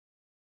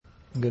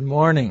Good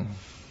morning.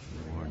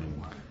 Good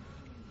morning.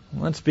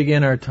 Let's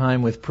begin our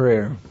time with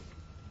prayer.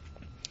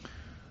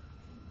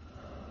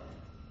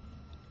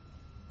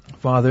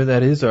 Father,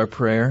 that is our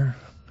prayer,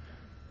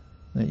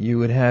 that you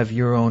would have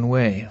your own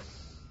way,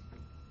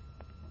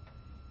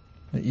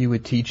 that you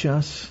would teach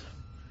us,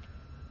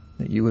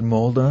 that you would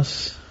mold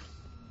us.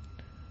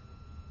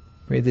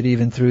 Pray that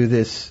even through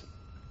this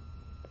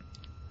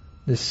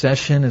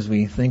session, as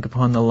we think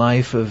upon the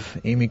life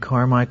of Amy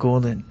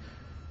Carmichael, that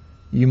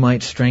you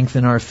might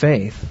strengthen our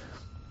faith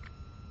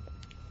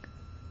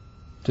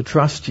to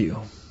trust you,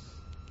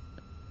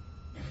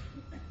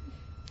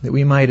 that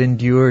we might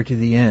endure to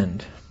the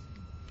end.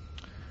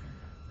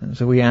 And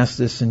so we ask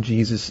this in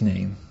Jesus'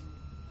 name.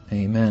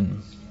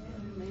 Amen.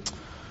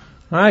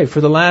 All right,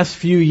 for the last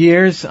few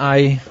years,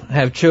 I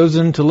have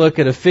chosen to look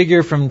at a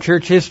figure from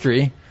church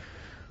history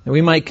that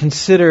we might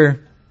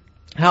consider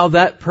how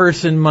that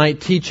person might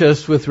teach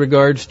us with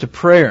regards to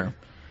prayer.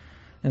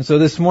 And so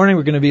this morning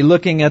we're going to be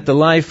looking at the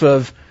life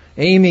of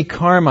Amy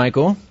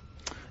Carmichael.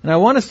 And I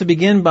want us to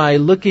begin by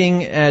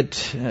looking at,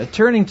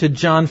 turning to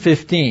John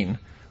 15.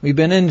 We've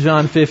been in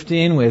John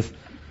 15 with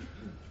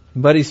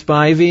Buddy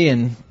Spivey,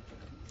 and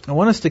I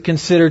want us to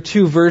consider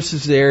two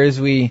verses there as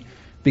we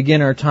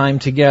begin our time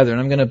together. And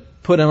I'm going to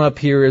put them up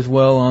here as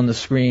well on the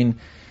screen.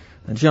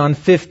 John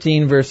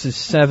 15 verses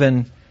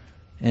 7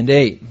 and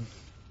 8.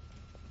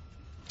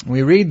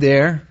 We read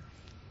there,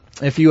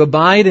 "If you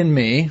abide in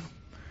me,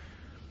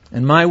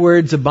 and my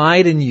words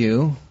abide in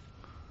you,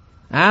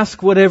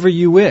 ask whatever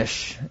you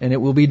wish, and it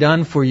will be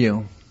done for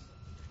you.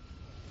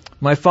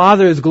 My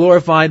Father is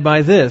glorified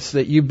by this,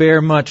 that you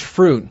bear much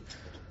fruit,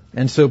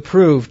 and so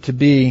prove to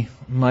be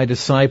my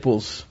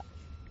disciples."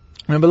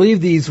 And I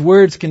believe these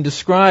words can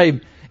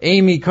describe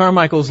Amy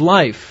Carmichael's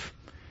life,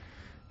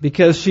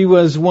 because she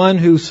was one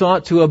who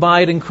sought to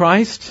abide in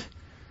Christ.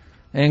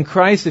 And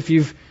Christ, if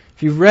you've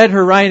read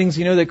her writings,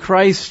 you know that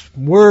Christ's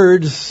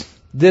words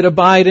did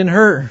abide in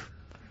her.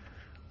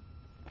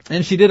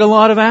 And she did a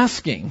lot of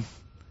asking.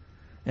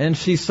 And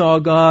she saw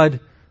God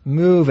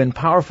move in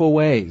powerful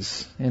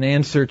ways in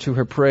answer to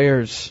her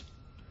prayers.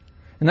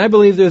 And I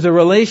believe there's a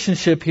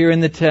relationship here in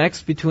the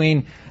text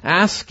between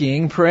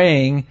asking,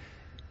 praying,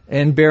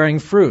 and bearing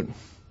fruit.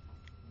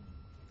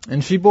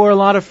 And she bore a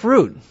lot of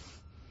fruit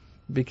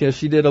because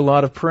she did a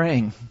lot of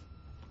praying.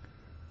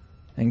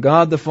 And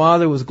God the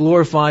Father was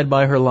glorified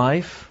by her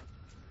life,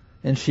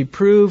 and she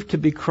proved to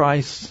be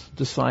Christ's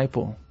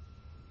disciple.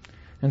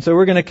 And so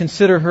we're going to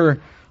consider her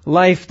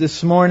life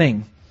this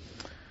morning.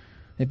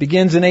 It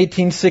begins in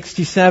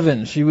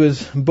 1867. She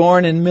was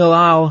born in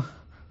Millal,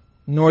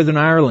 Northern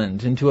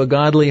Ireland, into a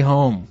godly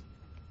home.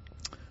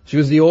 She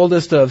was the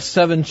oldest of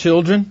 7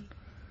 children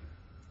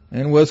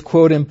and was,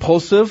 quote,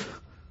 impulsive,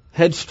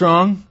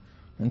 headstrong,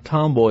 and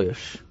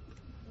tomboyish.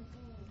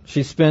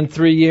 She spent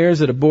 3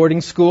 years at a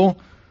boarding school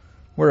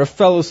where a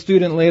fellow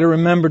student later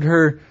remembered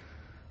her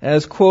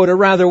as, quote, a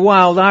rather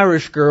wild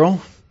Irish girl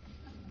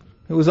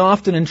who was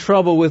often in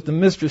trouble with the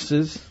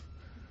mistresses,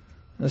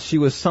 as she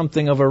was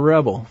something of a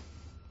rebel.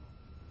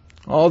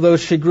 Although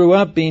she grew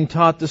up being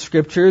taught the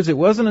Scriptures, it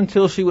wasn't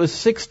until she was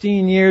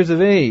 16 years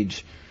of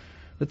age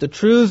that the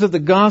truths of the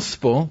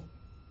gospel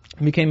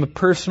became a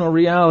personal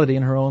reality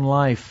in her own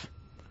life.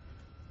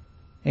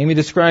 Amy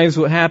describes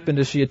what happened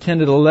as she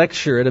attended a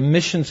lecture at a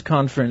missions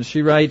conference.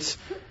 She writes,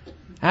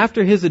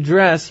 "After his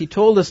address, he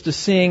told us to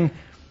sing,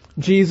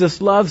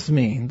 'Jesus loves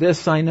me,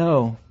 this I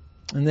know,'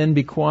 and then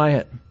be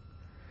quiet.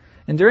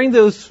 And during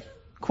those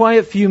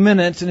quiet few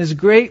minutes, in his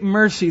great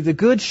mercy, the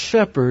Good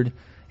Shepherd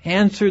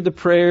answered the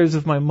prayers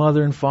of my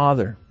mother and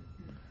father,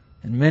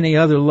 and many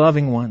other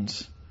loving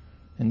ones,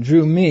 and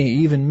drew me,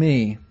 even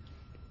me,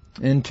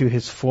 into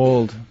his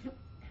fold."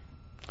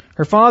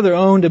 Her father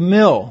owned a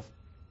mill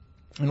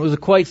and was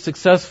quite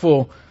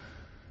successful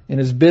in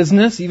his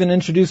business, even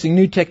introducing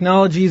new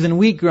technologies in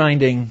wheat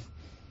grinding.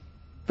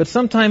 But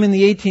sometime in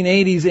the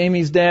 1880s,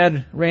 Amy's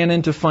dad ran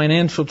into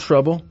financial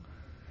trouble,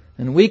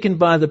 and weakened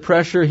by the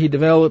pressure, he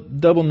developed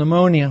double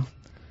pneumonia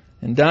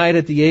and died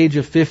at the age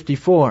of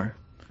 54.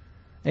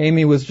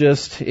 Amy was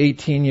just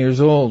 18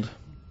 years old.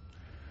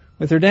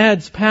 With her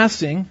dad's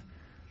passing,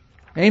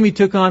 Amy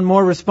took on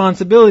more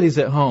responsibilities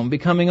at home,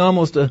 becoming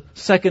almost a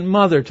second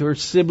mother to her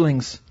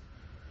siblings.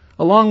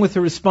 Along with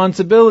her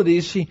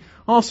responsibilities, she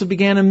also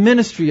began a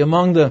ministry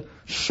among the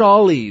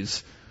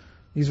shawlies.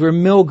 These were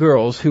mill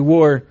girls who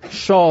wore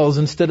shawls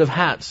instead of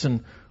hats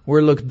and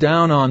were looked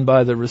down on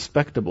by the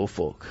respectable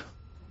folk.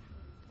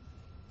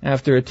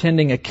 After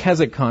attending a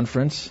Keswick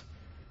conference,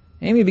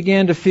 Amy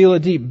began to feel a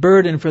deep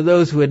burden for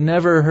those who had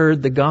never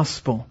heard the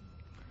gospel.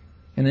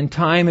 And in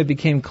time it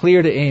became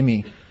clear to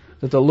Amy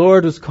that the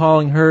Lord was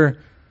calling her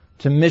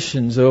to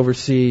missions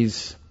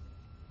overseas.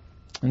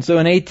 And so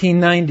in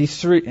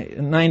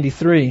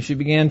 1893, she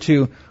began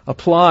to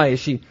apply.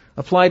 She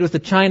applied with the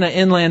China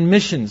Inland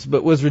Missions,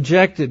 but was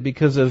rejected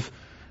because of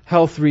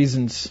health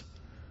reasons.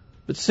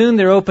 But soon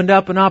there opened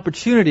up an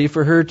opportunity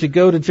for her to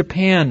go to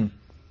Japan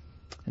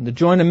and to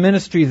join a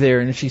ministry there.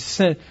 And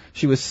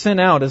she was sent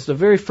out as the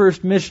very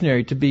first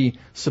missionary to be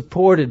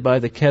supported by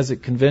the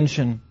Keswick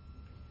Convention.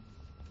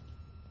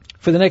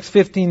 For the next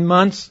 15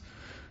 months,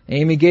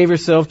 Amy gave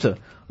herself to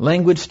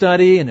language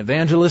study and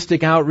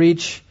evangelistic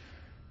outreach,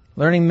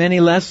 learning many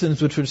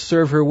lessons which would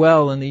serve her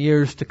well in the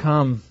years to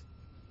come.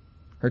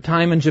 Her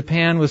time in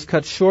Japan was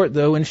cut short,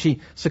 though, when she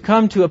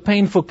succumbed to a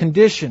painful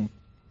condition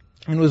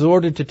and was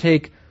ordered to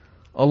take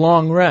a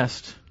long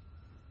rest.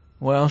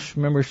 Well,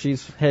 remember,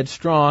 she's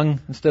headstrong.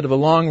 Instead of a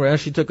long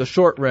rest, she took a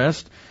short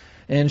rest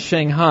in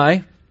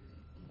Shanghai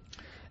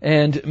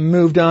and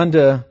moved on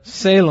to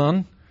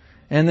Ceylon,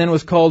 and then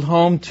was called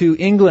home to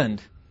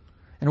England.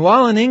 And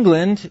while in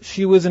England,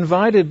 she was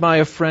invited by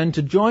a friend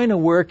to join a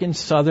work in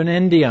southern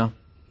India.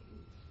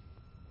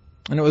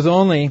 And it was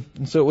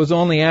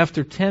only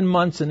after 10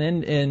 months in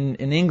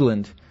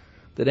England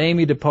that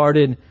Amy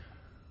departed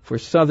for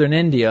southern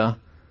India,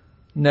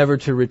 never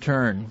to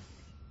return.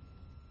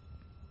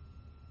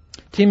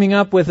 Teaming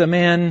up with a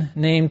man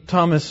named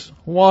Thomas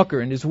Walker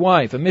and his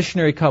wife, a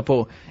missionary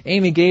couple,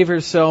 Amy gave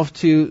herself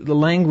to the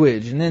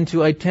language and then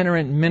to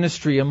itinerant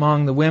ministry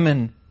among the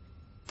women.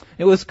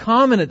 It was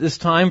common at this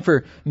time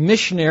for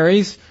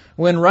missionaries,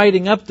 when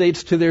writing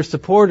updates to their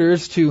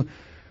supporters, to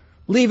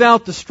leave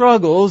out the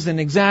struggles and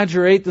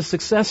exaggerate the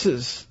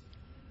successes.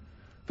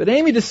 But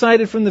Amy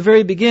decided from the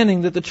very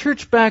beginning that the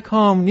church back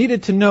home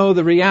needed to know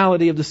the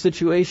reality of the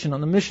situation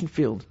on the mission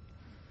field.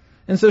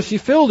 And so she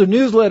filled her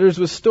newsletters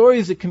with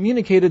stories that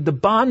communicated the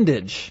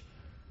bondage,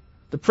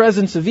 the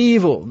presence of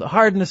evil, the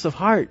hardness of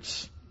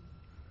hearts.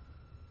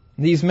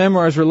 These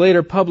memoirs were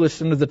later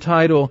published under the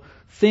title,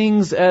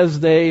 Things as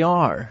They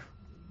Are,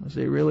 as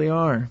they really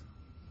are.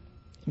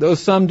 Though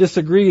some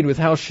disagreed with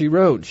how she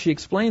wrote, she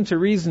explains her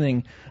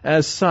reasoning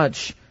as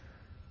such.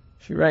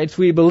 She writes,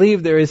 "We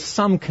believe there is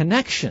some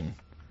connection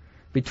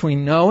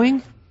between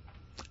knowing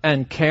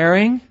and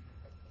caring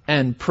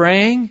and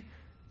praying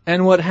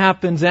and what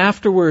happens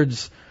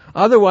afterwards.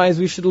 Otherwise,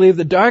 we should leave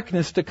the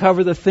darkness to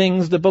cover the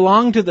things that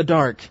belong to the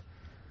dark.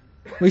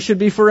 We should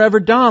be forever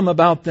dumb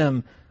about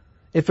them.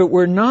 If it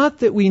were not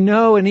that we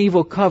know an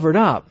evil covered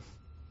up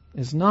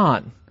is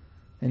not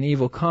an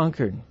evil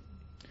conquered.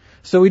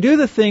 So we do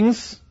the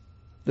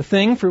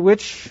thing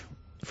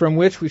from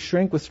which we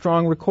shrink with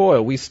strong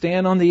recoil. We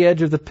stand on the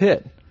edge of the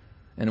pit,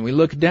 and we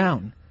look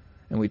down,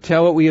 and we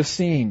tell what we have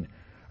seen,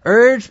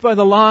 urged by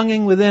the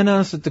longing within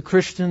us that the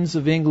Christians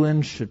of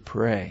England should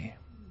pray."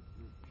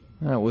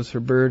 That was her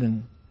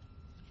burden.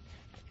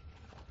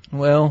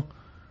 Well,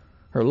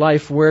 her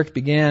life work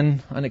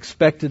began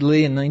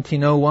unexpectedly in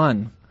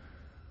 1901,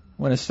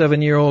 when a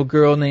 7-year-old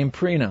girl named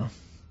Preena,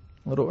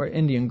 a little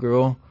Indian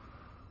girl,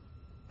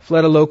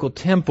 fled a local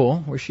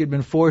temple where she had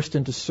been forced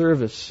into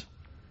service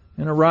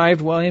and arrived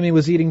while Amy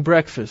was eating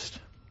breakfast.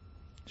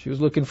 She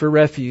was looking for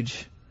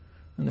refuge.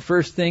 And the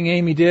first thing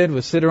Amy did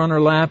was sit her on her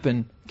lap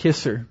and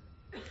kiss her.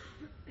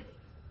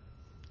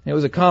 It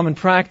was a common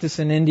practice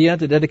in India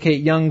to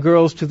dedicate young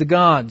girls to the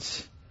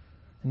gods.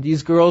 And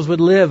these girls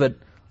would live at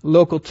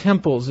local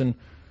temples, and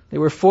they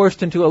were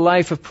forced into a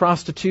life of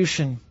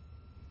prostitution.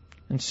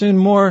 And soon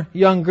more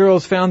young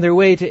girls found their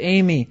way to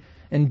Amy,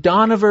 and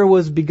Dohnavur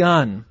was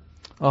begun,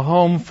 a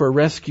home for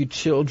rescued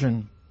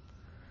children.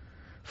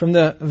 From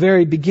the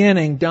very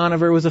beginning,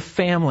 Dohnavur was a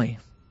family,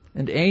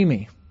 and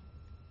Amy,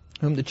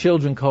 whom the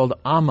children called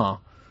Amma,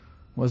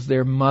 was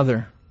their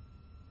mother.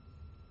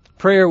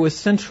 Prayer was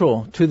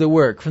central to the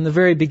work from the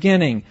very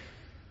beginning.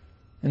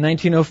 In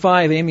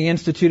 1905, Amy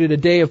instituted a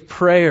day of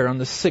prayer on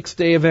the 6th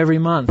day of every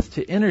month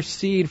to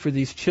intercede for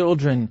these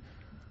children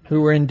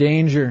who were in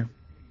danger.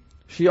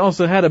 She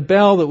also had a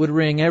bell that would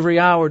ring every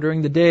hour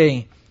during the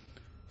day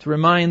to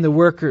remind the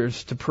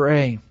workers to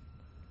pray.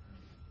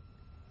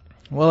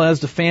 Well, as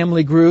the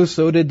family grew,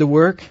 so did the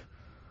work.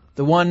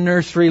 The one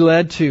nursery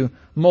led to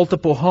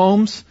multiple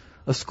homes,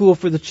 a school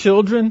for the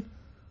children,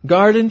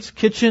 gardens,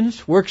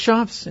 kitchens,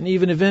 workshops, and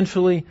even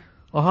eventually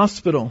a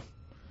hospital.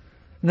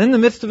 And in the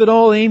midst of it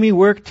all, Amy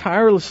worked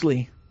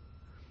tirelessly.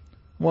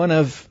 One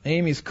of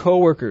Amy's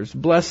co-workers,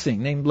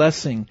 named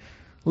Blessing,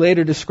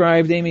 later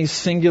described Amy's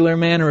singular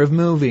manner of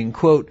moving,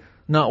 quote,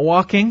 "Not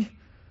walking,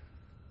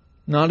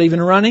 not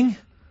even running,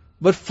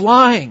 but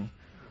flying,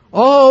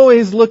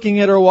 always looking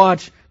at her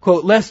watch,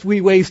 quote, lest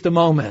we waste a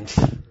moment."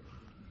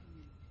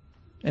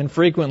 And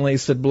frequently,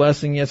 said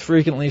Blessing, yes,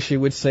 frequently she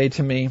would say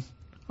to me,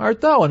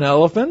 "Art thou an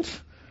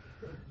elephant,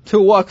 to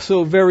walk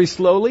so very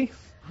slowly?"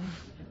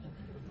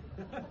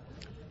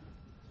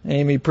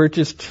 Amy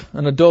purchased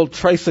an adult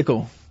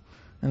tricycle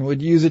and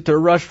would use it to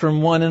rush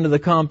from one end of the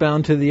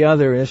compound to the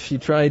other as she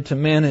tried to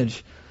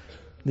manage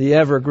the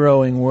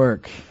ever-growing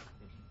work.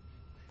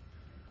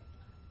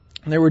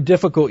 There were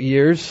difficult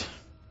years.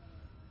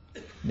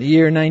 The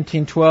year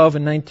 1912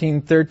 and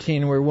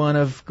 1913 were one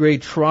of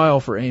great trial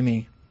for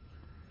Amy.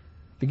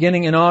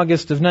 Beginning in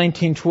August of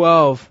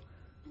 1912,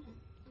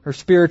 her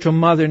spiritual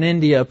mother in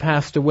India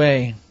passed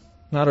away.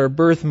 Not her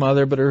birth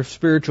mother, but her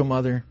spiritual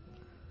mother.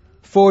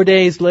 4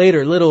 days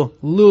later, little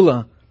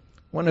Lula,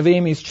 one of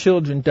Amy's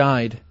children,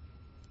 died.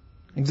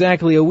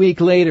 Exactly a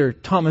week later,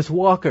 Thomas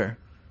Walker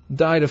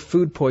died of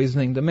food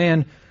poisoning, the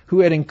man who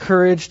had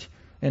encouraged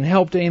and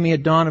helped Amy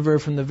at Dohnavur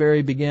from the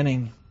very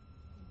beginning.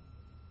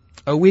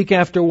 A week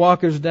after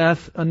Walker's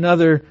death,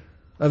 another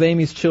of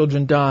Amy's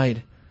children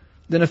died.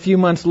 Then a few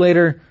months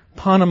later,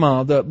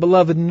 Panama, the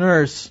beloved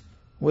nurse,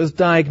 was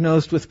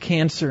diagnosed with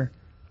cancer.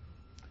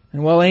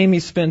 And while Amy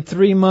spent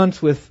 3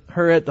 months with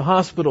her at the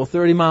hospital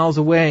 30 miles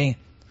away,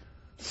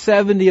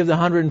 70 of the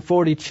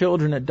 140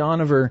 children at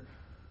Dohnavur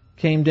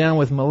came down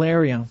with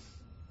malaria.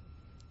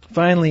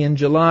 Finally, in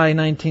July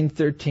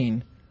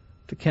 1913,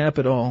 to cap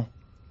it all,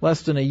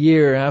 less than a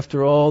year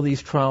after all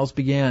these trials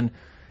began,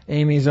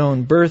 Amy's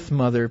own birth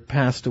mother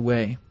passed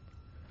away.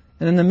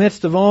 And in the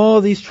midst of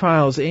all these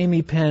trials,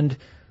 Amy penned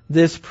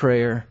this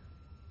prayer.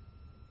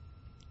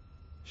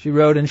 She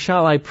wrote, "And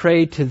shall I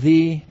pray to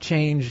thee,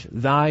 change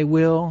thy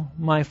will,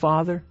 my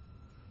Father,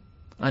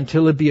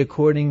 until it be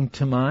according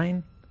to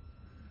mine?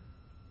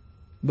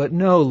 But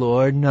no,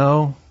 Lord,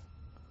 no,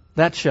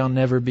 that shall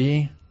never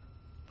be.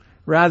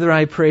 Rather,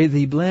 I pray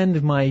thee,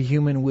 blend my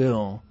human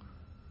will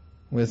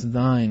with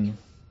thine."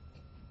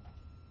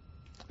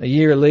 A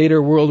year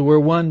later, World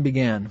War I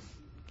began,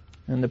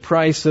 and the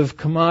price of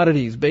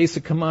commodities,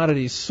 basic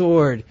commodities,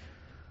 soared.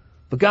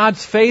 But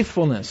God's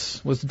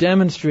faithfulness was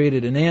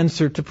demonstrated in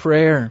answer to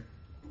prayer.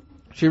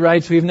 She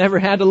writes, "We've never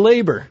had to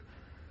labor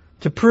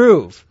to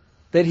prove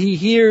that He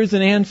hears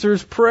and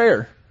answers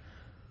prayer.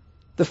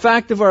 The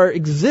fact of our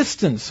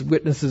existence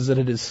witnesses that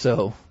it is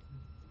so.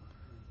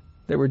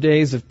 There were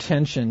days of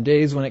tension,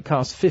 days when it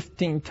cost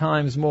 15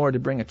 times more to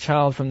bring a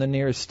child from the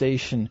nearest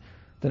station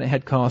than it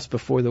had cost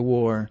before the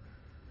war,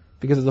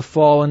 because of the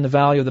fall in the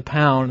value of the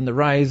pound and the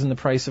rise in the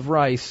price of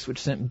rice,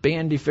 which sent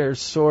bandy fares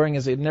soaring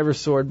as they'd never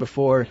soared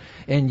before,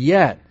 and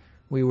yet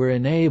we were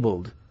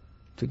enabled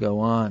to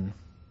go on."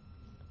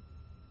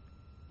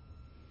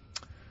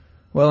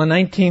 Well, in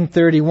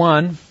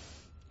 1931,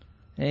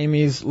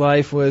 Amy's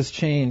life was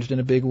changed in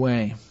a big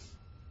way.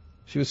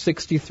 She was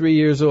 63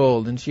 years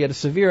old, and she had a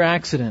severe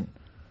accident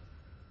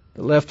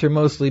that left her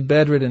mostly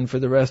bedridden for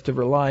the rest of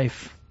her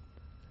life.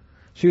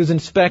 She was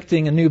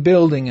inspecting a new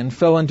building and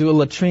fell into a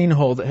latrine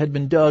hole that had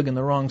been dug in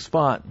the wrong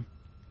spot.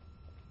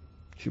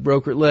 She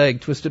broke her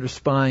leg, twisted her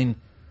spine,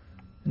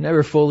 and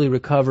never fully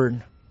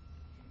recovered.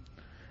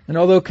 And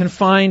although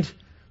confined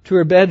to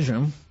her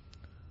bedroom,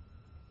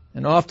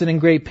 and often in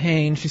great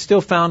pain, she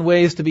still found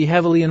ways to be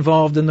heavily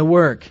involved in the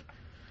work.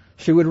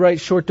 She would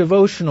write short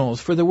devotionals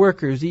for the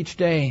workers each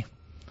day.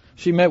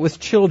 She met with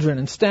children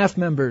and staff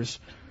members,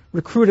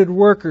 recruited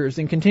workers,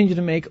 and continued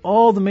to make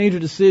all the major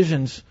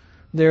decisions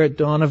there at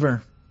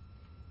Dohnavur.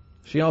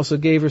 She also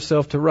gave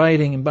herself to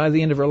writing, and by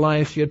the end of her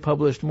life, she had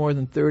published more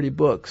than 30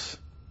 books.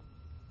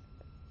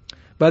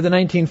 By the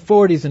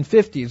 1940s and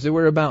 50s, there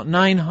were about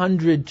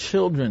 900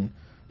 children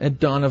at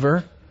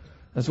Dohnavur,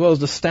 as well as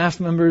the staff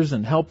members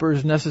and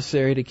helpers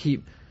necessary to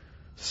keep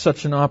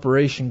such an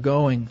operation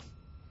going.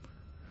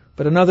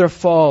 But another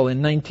fall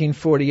in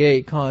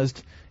 1948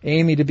 caused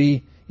Amy to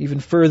be even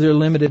further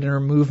limited in her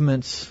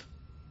movements.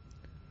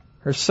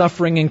 Her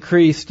suffering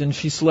increased, and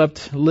she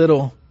slept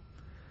little.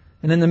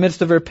 And in the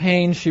midst of her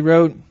pain, she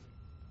wrote,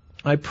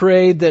 "I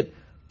prayed that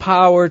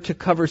power to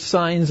cover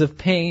signs of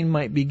pain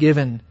might be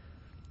given,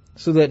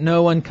 so that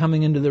no one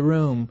coming into the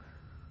room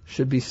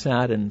should be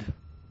saddened."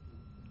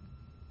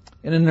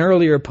 In an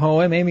earlier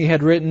poem, Amy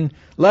had written,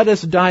 "Let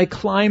us die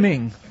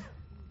climbing."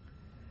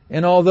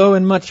 And although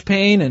in much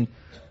pain and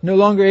no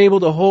longer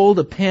able to hold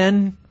a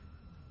pen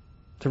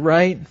to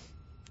write,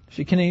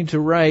 she continued to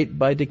write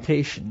by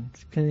dictation.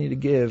 She continued to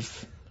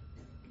give.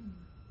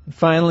 And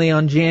finally,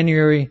 on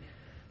January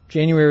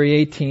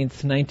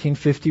 18th,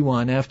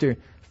 1951, after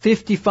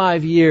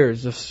 55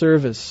 years of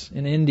service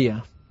in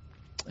India,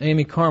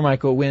 Amy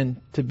Carmichael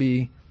went to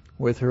be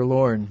with her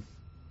Lord.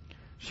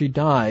 She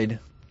died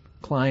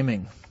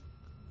climbing.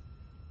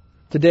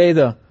 Today,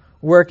 the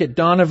work at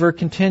Dohnavur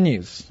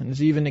continues and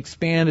is even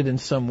expanded in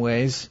some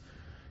ways.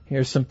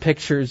 Here's some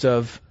pictures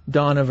of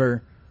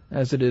Dohnavur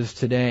as it is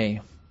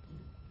today.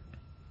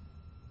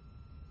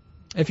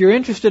 If you're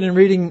interested in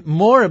reading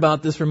more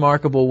about this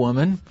remarkable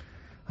woman,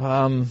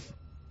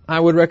 I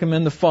would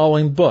recommend the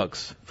following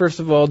books. First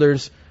of all,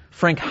 there's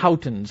Frank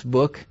Houghton's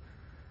book.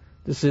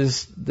 This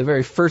is the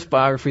very first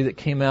biography that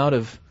came out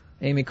of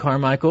Amy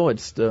Carmichael.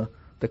 It's the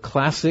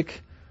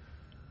classic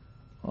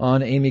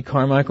on Amy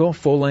Carmichael,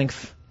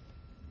 full-length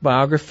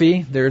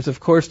biography. There's, of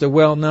course, the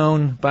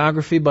well-known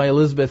biography by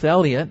Elizabeth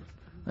Elliot,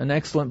 an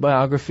excellent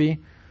biography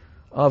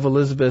of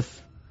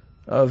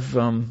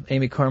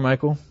Amy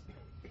Carmichael.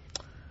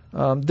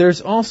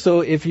 There's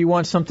also, if you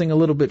want something a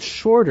little bit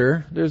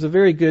shorter, there's a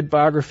very good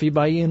biography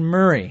by Ian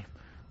Murray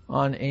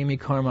on Amy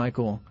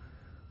Carmichael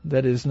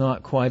that is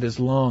not quite as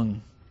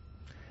long.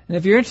 And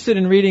if you're interested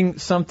in reading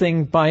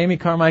something by Amy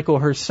Carmichael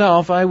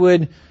herself, I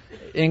would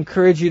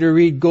encourage you to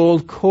read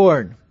Gold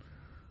Cord.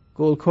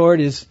 Gold Cord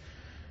is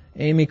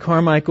Amy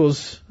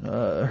Carmichael's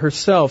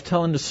herself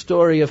telling the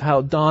story of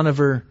how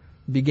Dohnavur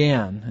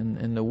began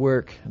and the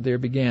work there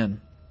began.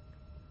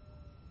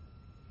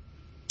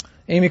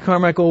 Amy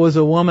Carmichael was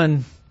a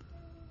woman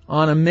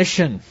on a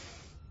mission.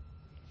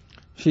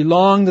 She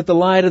longed that the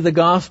light of the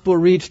gospel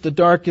reached the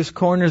darkest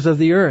corners of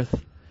the earth.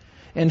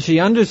 And she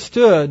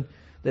understood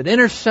that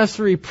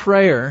intercessory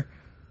prayer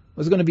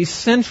was going to be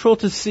central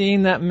to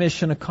seeing that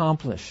mission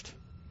accomplished.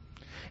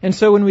 And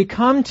so when we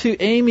come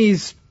to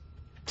Amy's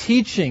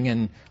teaching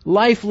and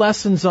life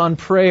lessons on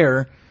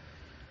prayer,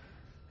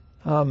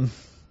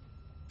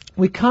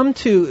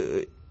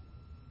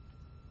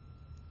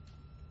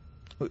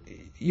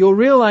 you'll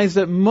realize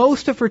that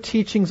most of her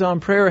teachings on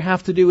prayer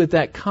have to do with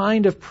that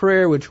kind of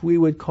prayer which we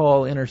would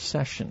call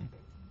intercession.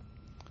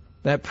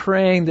 That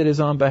praying that is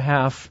on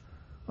behalf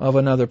of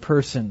another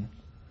person.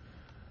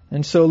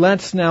 And so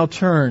let's now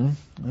turn,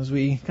 as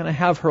we kind of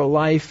have her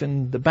life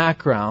in the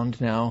background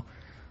now,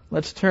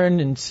 let's turn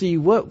and see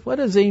what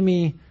does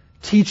Amy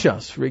teach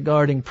us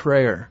regarding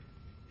prayer?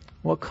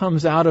 What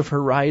comes out of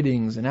her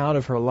writings and out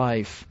of her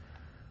life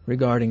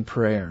regarding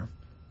prayer?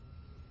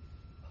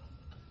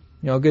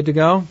 You all good to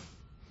go?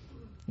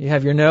 You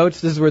have your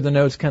notes? This is where the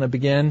notes kind of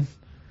begin.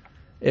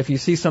 If you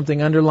see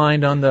something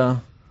underlined on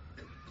the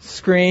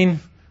screen,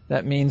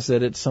 that means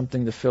that it's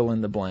something to fill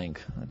in the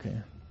blank. Okay.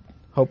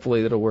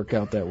 Hopefully that'll work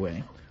out that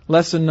way.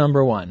 Lesson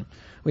number 1.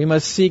 We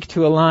must seek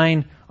to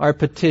align our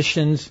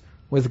petitions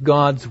with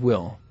God's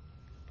will,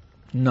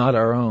 not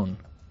our own.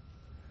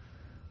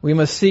 We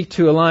must seek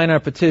to align our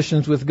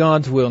petitions with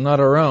God's will, not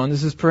our own.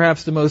 This is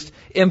perhaps the most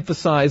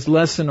emphasized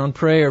lesson on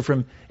prayer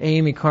from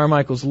Amy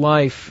Carmichael's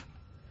life.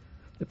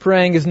 The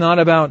praying is not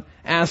about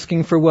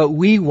asking for what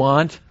we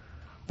want,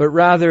 but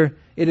rather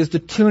it is the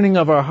tuning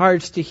of our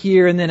hearts to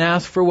hear and then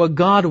ask for what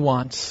God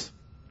wants.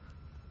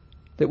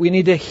 That we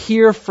need to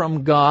hear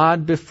from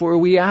God before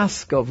we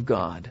ask of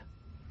God.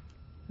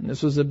 And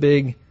this was a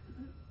big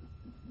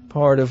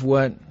part of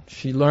what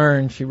she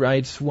learned. She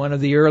writes, one of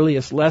the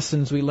earliest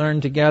lessons we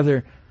learned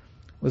together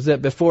was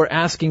that before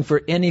asking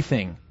for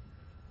anything,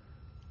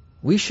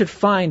 we should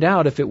find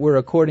out if it were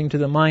according to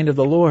the mind of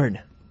the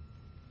Lord.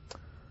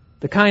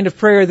 The kind of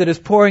prayer that is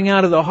pouring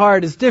out of the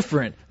heart is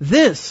different.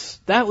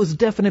 That was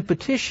definite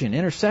petition,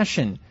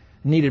 intercession,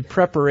 needed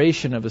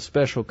preparation of a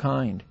special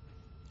kind.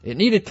 It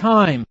needed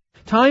time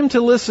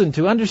to listen,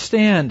 to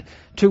understand,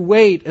 to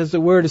wait, as the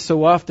word is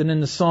so often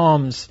in the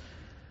Psalms.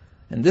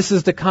 And this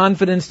is the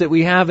confidence that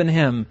we have in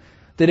Him,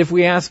 that if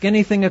we ask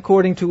anything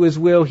according to His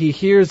will, He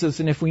hears us.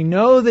 And if we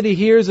know that He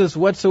hears us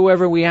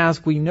whatsoever we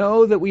ask, we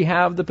know that we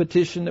have the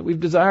petition that we've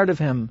desired of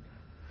Him.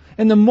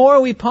 And the more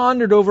we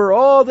pondered over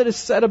all that is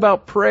said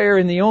about prayer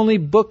in the only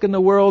book in the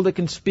world that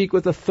can speak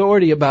with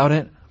authority about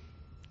it,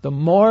 the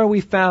more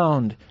we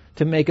found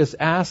to make us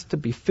ask to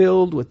be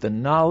filled with the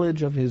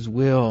knowledge of His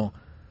will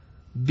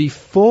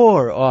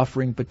before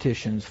offering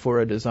petitions for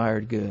a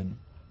desired good.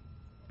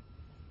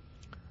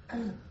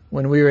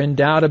 When we were in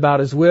doubt about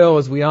His will,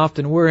 as we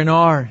often were and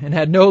are, and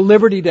had no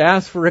liberty to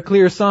ask for a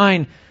clear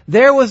sign,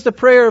 there was the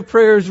prayer of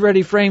prayers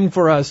ready framed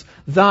for us.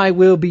 Thy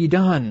will be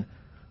done,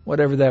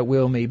 whatever that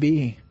will may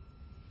be.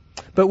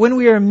 But when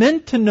we are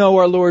meant to know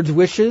our Lord's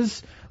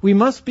wishes, we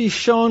must be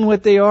shown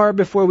what they are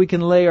before we can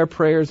lay our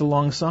prayers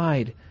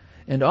alongside.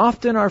 And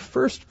often our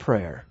first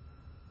prayer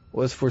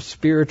was for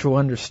spiritual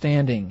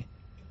understanding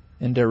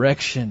and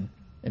direction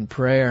and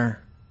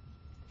prayer.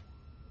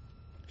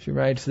 She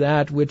writes,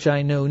 that which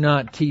I know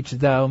not, teach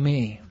thou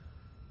me.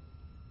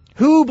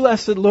 Who,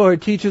 blessed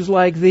Lord, teaches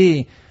like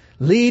thee?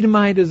 Lead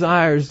my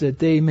desires that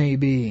they may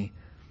be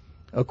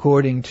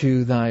according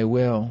to thy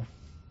will.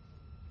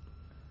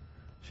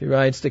 She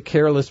writes, the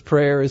careless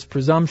prayer is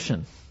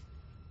presumption,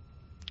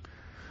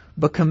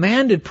 but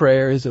commanded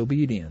prayer is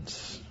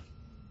obedience.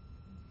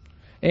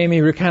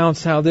 Amy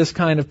recounts how this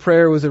kind of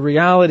prayer was a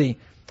reality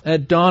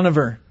at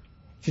Dohnavur.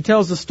 She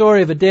tells the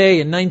story of a day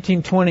in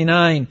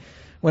 1929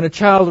 when a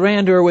child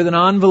ran to her with an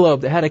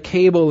envelope that had a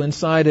cable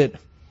inside it.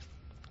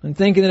 And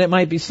thinking that it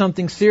might be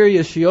something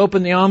serious, she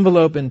opened the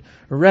envelope and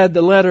read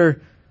the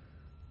letter,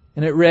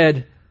 and it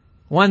read,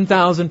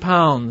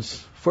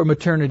 £1,000 for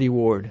maternity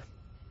ward.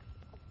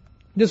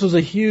 This was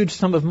a huge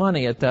sum of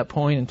money at that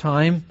point in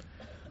time.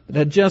 It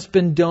had just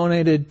been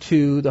donated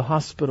to the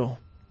hospital.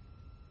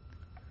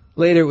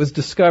 Later it was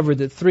discovered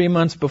that 3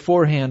 months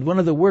beforehand, one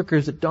of the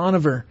workers at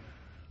Dohnavur,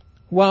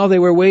 while they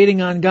were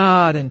waiting on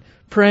God and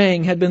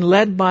praying, had been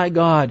led by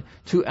God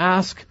to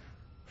ask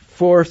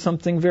for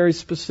something very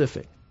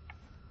specific.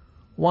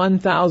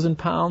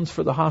 £1,000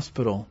 for the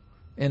hospital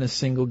in a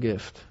single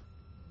gift.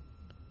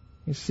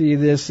 You see,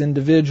 this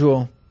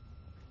individual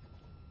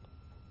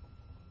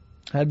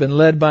had been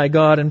led by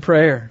God in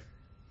prayer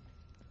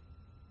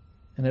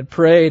and had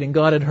prayed, and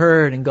God had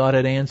heard, and God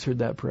had answered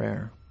that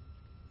prayer.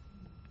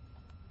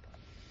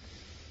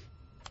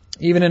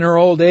 Even in her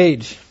old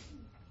age,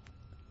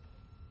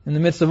 in the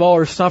midst of all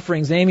her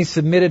sufferings, Amy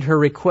submitted her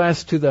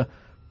request to the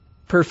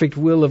perfect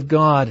will of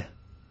God.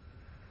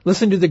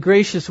 Listen to the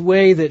gracious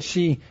way that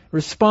she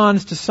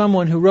responds to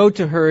someone who wrote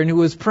to her and who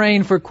was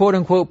praying for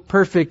quote-unquote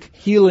perfect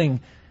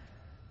healing.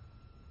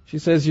 She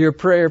says, your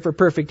prayer for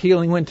perfect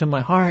healing went to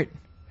my heart.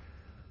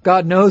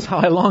 God knows how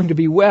I long to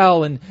be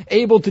well and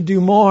able to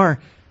do more.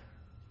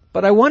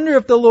 But I wonder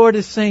if the Lord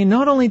is saying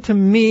not only to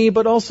me,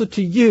 but also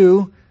to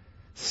you,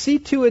 see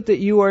to it that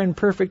you are in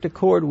perfect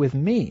accord with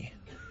me.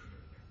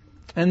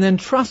 And then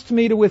trust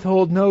me to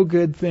withhold no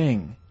good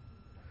thing.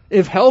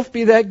 If health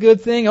be that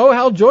good thing, oh,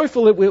 how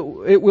joyful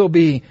it will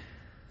be.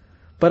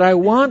 But I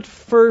want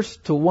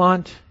first to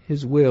want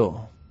His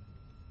will.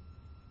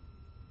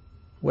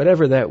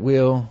 whatever that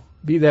will,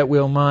 be that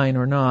will mine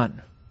or not.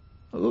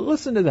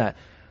 Listen to that.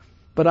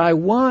 But I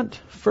want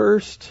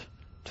first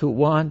to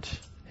want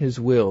His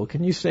will.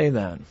 Can you say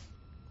that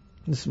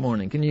this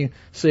morning? Can you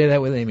say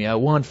that with Amy? I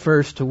want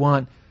first to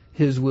want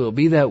His will,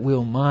 be that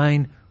will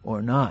mine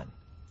or not.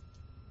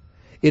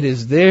 It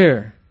is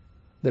there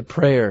that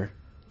prayer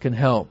can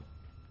help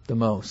the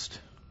most.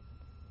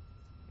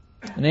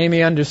 And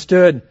Amy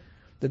understood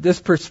that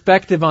this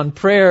perspective on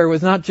prayer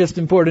was not just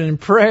important in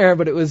prayer,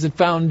 but it was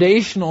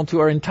foundational to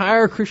our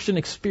entire Christian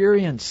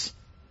experience.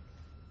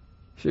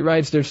 She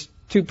writes, there's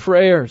two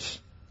prayers,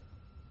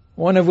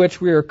 one of which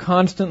we are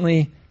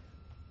constantly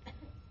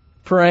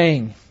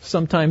praying,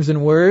 sometimes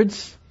in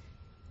words,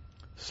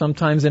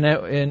 sometimes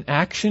in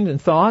action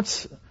and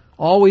thoughts,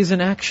 always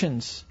in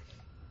actions.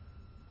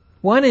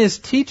 One is,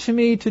 teach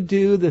me to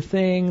do the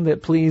thing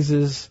that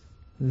pleases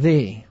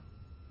Thee.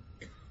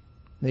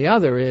 The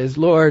other is,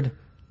 Lord,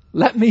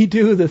 let me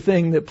do the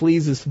thing that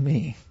pleases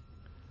me.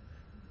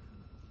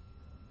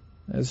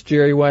 As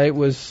Jerry White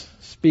was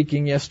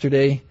speaking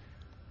yesterday,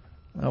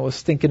 I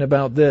was thinking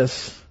about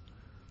this,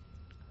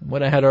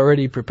 what I had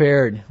already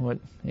prepared, what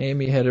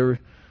Amy had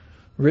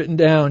written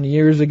down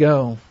years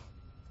ago.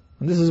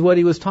 And this is what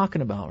he was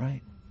talking about,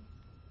 right?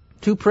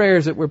 Two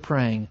prayers that we're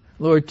praying.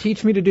 Lord,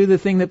 teach me to do the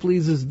thing that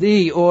pleases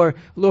Thee, or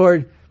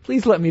Lord,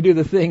 please let me do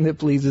the thing that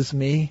pleases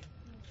me.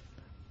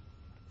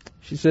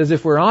 She says,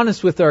 if we're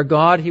honest with our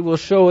God, He will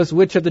show us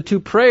which of the two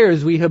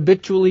prayers we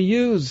habitually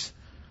use.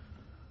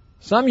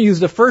 Some use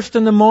the first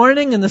in the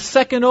morning and the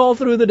second all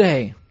through the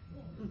day.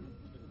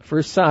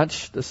 For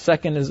such, the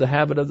second is the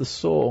habit of the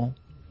soul.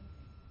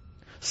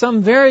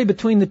 Some vary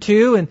between the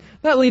two, and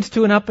that leads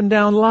to an up and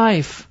down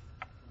life.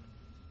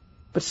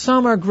 But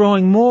some are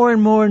growing more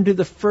and more into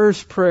the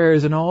first prayer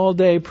as an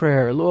all-day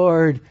prayer.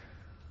 Lord,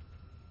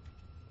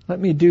 let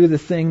me do the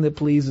thing that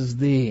pleases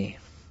Thee.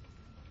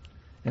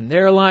 And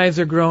their lives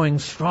are growing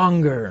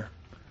stronger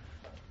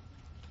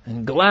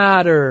and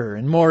gladder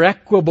and more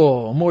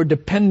equable, more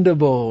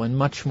dependable, and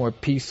much more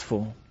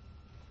peaceful.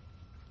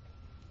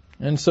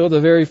 And so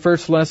the very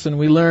first lesson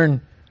we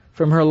learn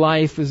from her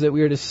life is that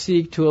we are to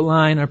seek to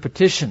align our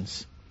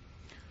petitions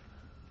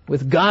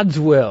with God's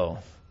will,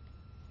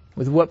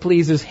 with what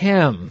pleases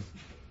Him,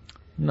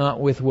 not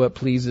with what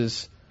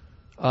pleases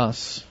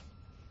us.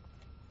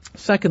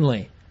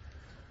 Secondly,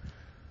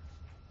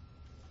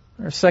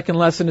 our second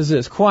lesson is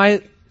this: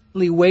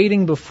 quietly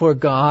waiting before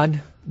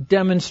God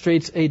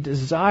demonstrates a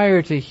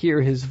desire to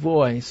hear His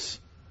voice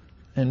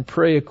and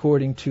pray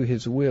according to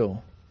His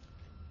will.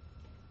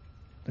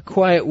 The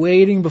quiet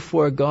waiting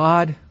before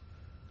God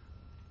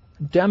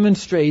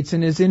demonstrates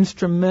and is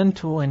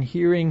instrumental in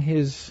hearing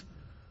His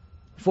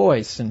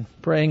voice and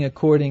praying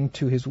according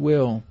to His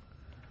will.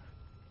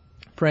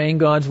 Praying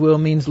God's will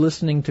means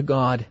listening to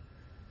God.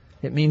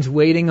 It means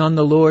waiting on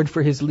the Lord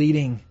for His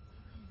leading.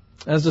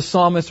 As the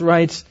psalmist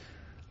writes,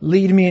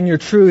 lead me in your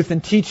truth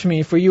and teach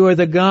me, for you are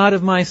the God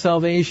of my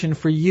salvation.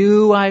 For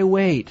you I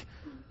wait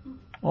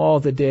all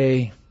the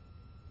day.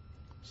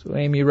 So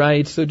Amy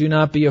writes, so do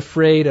not be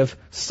afraid of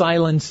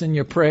silence in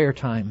your prayer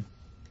time.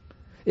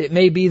 It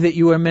may be that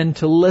you are meant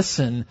to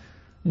listen,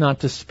 not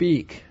to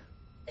speak.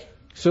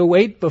 So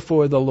wait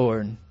before the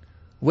Lord.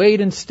 Wait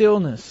in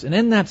stillness. And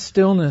in that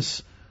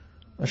stillness,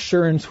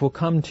 assurance will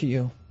come to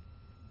you.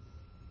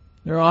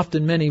 There are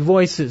often many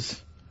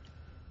voices,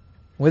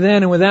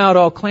 within and without,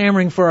 all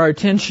clamoring for our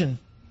attention.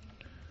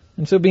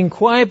 And so being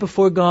quiet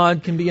before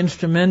God can be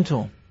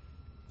instrumental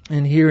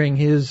in hearing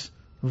His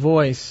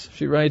voice.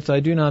 She writes,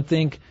 I do not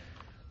think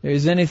there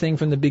is anything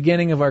from the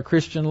beginning of our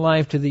Christian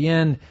life to the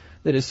end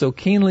that is so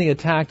keenly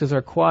attacked as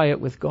our quiet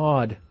with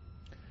God.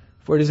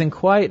 For it is in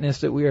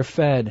quietness that we are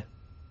fed.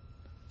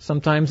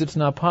 Sometimes it's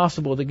not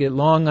possible to get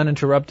long,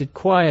 uninterrupted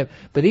quiet.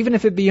 But even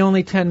if it be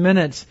only 10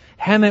 minutes,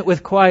 hem it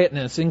with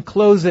quietness and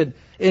close it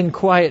in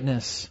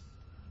quietness.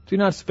 Do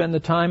not spend the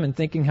time in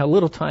thinking how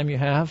little time you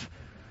have.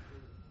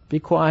 Be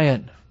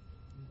quiet.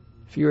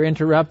 If you are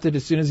interrupted,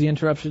 as soon as the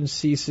interruption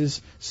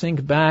ceases,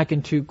 sink back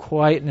into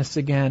quietness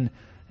again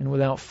and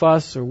without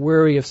fuss or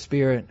worry of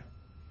spirit.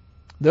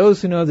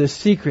 Those who know this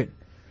secret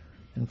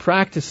and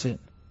practice it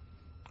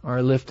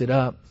are lifted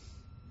up.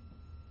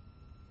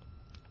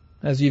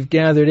 As you've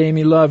gathered,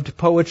 Amy loved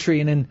poetry,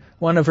 and in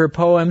one of her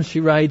poems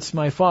she writes,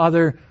 my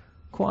Father,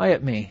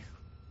 quiet me,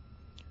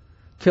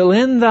 till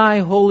in Thy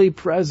holy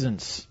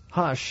presence,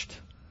 hushed,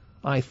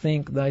 I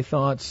think Thy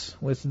thoughts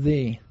with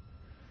Thee.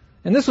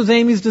 And this was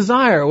Amy's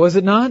desire, was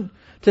it not?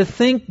 To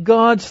think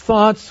God's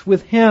thoughts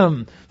with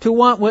Him, to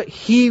want what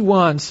He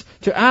wants,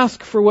 to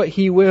ask for what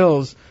He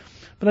wills.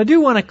 But I do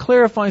want to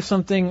clarify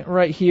something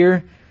right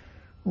here,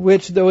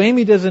 which though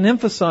Amy doesn't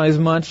emphasize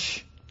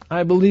much,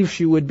 I believe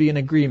she would be in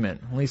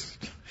agreement. At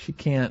least she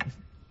can't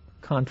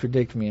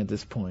contradict me at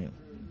this point.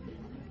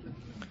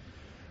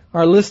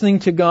 Our listening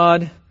to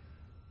God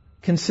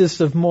consists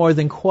of more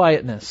than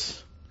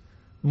quietness,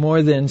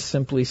 more than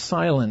simply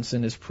silence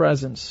in His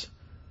presence.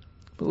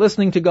 But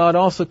listening to God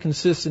also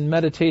consists in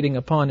meditating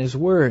upon His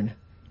Word.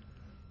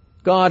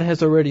 God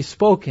has already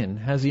spoken,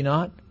 has He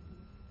not?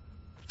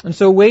 And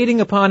so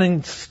waiting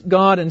upon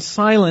God in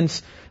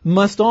silence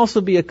must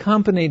also be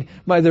accompanied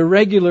by the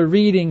regular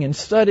reading and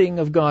studying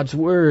of God's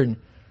Word,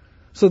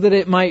 so that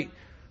it might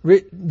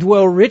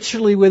dwell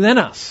richly within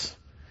us,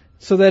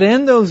 so that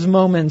in those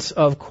moments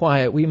of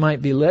quiet we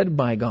might be led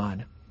by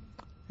God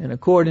in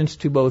accordance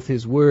to both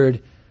His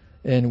Word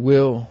and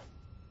will.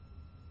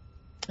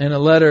 In a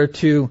letter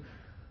to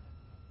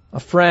a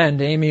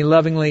friend, Amy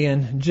lovingly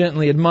and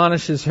gently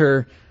admonishes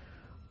her,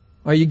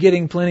 "Are you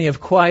getting plenty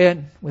of quiet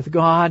with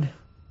God?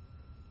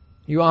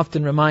 You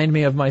often remind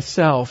me of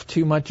myself.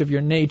 Too much of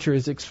your nature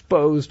is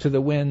exposed to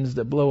the winds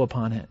that blow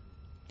upon it.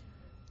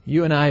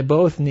 You and I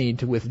both need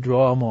to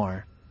withdraw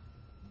more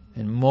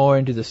and more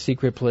into the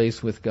secret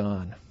place with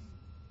God."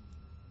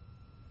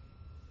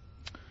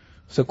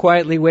 So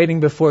quietly waiting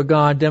before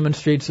God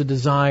demonstrates a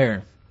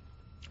desire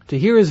to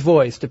hear His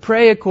voice, to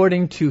pray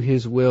according to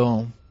His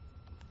will.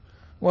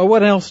 Well,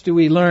 what else do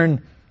we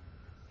learn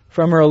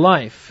from her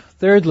life?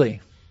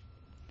 Thirdly,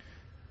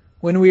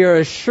 when we are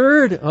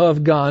assured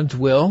of God's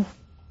will,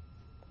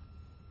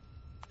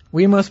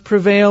 we must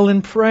prevail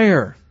in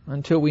prayer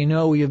until we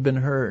know we have been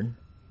heard.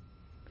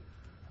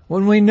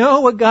 When we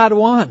know what God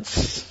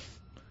wants,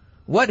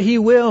 what He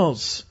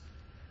wills,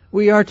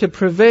 we are to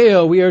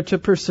prevail, we are to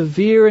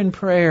persevere in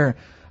prayer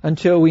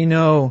until we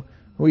know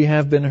we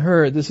have been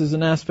heard. This is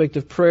an aspect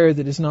of prayer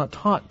that is not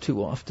taught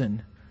too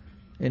often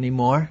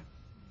anymore.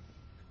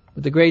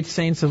 But the great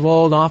saints of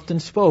old often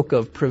spoke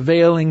of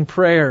prevailing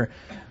prayer.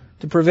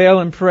 To prevail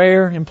in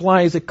prayer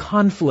implies a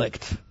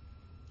conflict,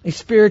 a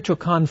spiritual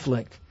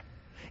conflict.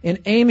 And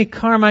Amy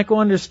Carmichael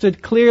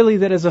understood clearly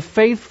that as a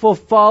faithful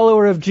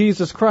follower of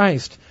Jesus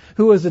Christ,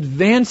 who was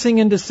advancing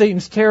into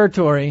Satan's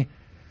territory,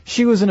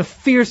 she was in a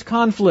fierce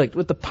conflict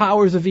with the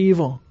powers of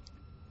evil.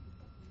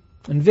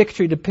 And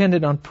victory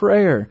depended on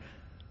prayer.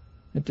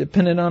 It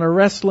depended on a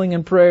wrestling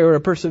in prayer, or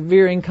a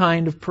persevering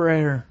kind of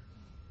prayer.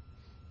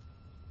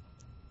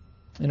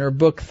 In her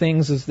book,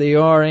 Things as They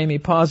Are, Amy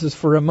pauses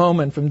for a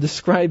moment from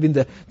describing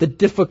the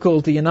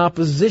difficulty and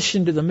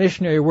opposition to the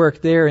missionary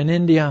work there in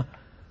India.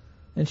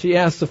 And she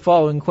asks the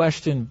following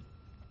question: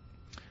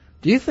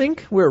 do you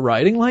think we're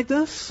writing like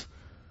this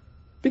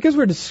because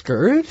we're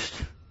discouraged?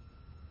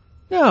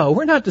 No,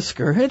 we're not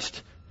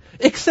discouraged,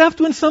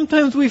 except when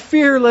sometimes we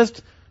fear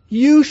lest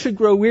you should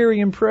grow weary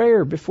in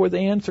prayer before the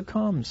answer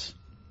comes.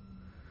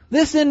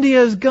 This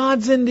India is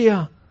God's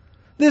India.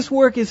 This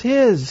work is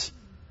His.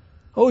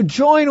 Oh,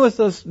 join with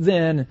us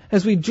then,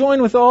 as we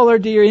join with all our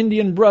dear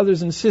Indian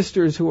brothers and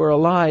sisters who are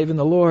alive in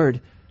the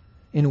Lord,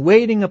 in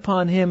waiting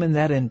upon Him in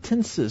that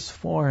intensest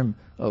form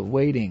of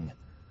waiting,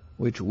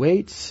 which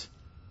waits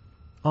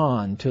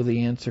on till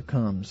the answer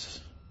comes.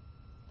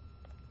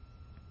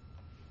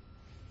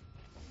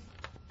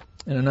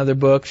 In another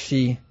book,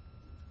 she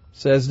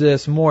says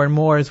this: more and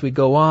more as we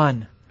go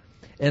on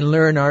and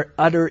learn our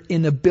utter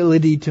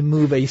inability to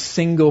move a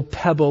single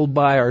pebble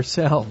by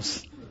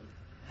ourselves,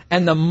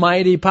 and the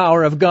mighty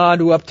power of God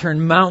who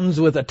upturned mountains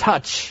with a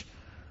touch,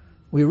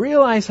 we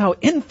realize how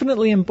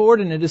infinitely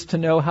important it is to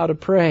know how to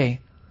pray.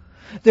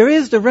 There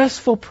is the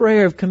restful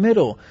prayer of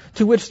committal,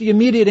 to which the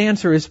immediate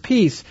answer is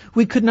peace.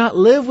 We could not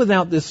live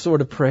without this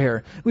sort of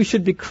prayer. We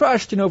should be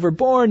crushed and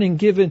overborne and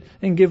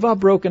give up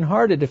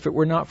brokenhearted if it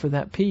were not for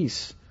that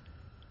peace.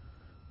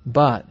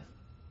 But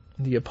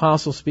the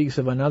apostle speaks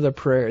of another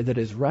prayer that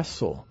is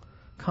wrestle,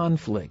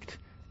 conflict,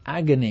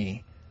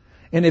 agony.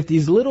 And if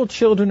these little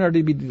children are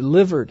to be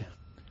delivered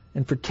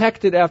and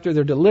protected after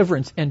their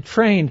deliverance and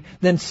trained,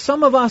 then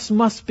some of us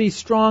must be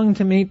strong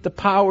to meet the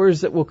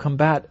powers that will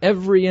combat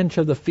every inch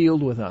of the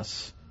field with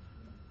us.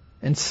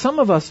 And some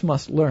of us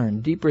must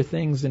learn deeper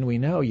things than we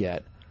know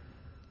yet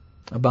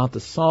about the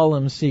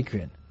solemn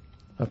secret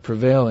of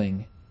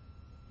prevailing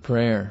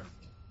prayer.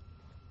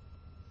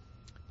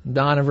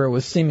 Dohnavur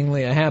was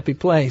seemingly a happy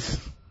place.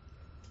 A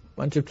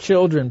bunch of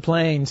children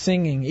playing,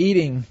 singing,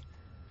 eating,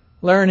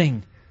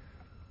 learning.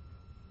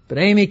 But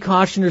Amy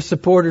cautioned her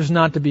supporters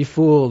not to be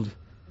fooled.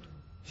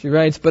 She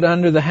writes, "But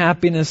under the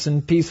happiness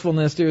and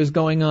peacefulness there is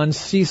going on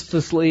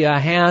ceaselessly a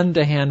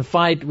hand-to-hand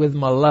fight with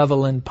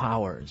malevolent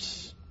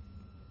powers.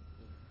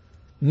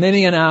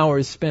 Many an hour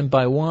is spent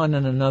by one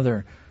and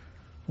another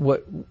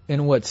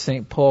in what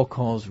St. Paul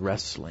calls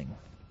wrestling."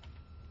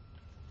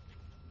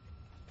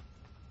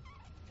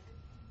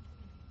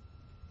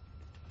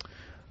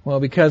 Well,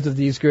 because of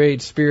these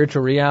great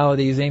spiritual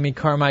realities, Amy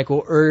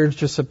Carmichael urged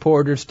her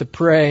supporters to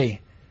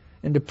pray,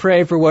 and to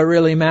pray for what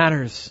really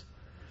matters.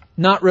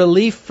 Not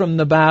relief from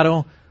the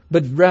battle,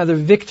 but rather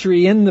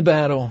victory in the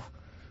battle.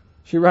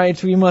 She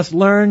writes, "We must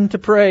learn to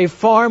pray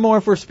far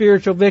more for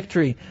spiritual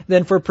victory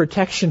than for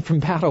protection from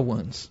battle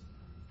wounds,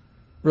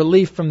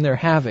 relief from their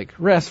havoc,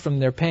 rest from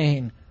their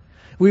pain.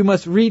 We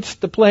must reach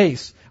the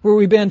place where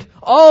we bend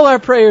all our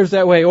prayers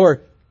that way,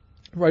 or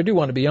I do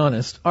want to be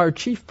honest, our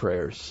chief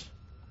prayers.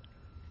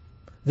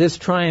 This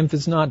triumph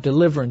is not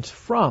deliverance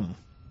from,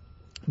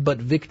 but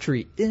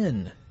victory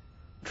in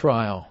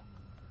trial,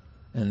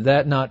 and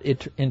that not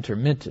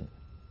intermittent,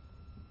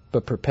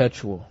 but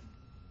perpetual."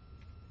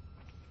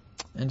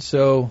 And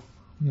so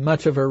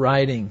much of her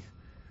writing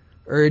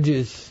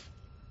urges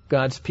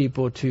God's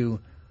people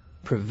to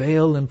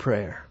prevail in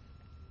prayer.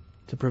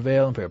 To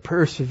prevail in prayer.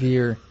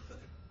 Persevere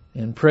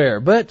in prayer.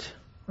 But,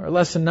 our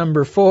lesson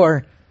number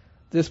 4,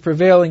 this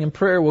prevailing in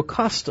prayer will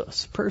cost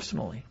us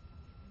personally.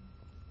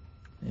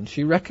 And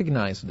she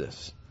recognized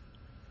this.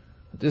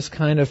 This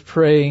kind of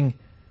praying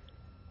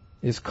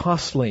is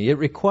costly. It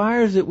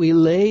requires that we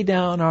lay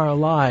down our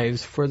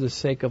lives for the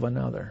sake of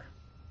another.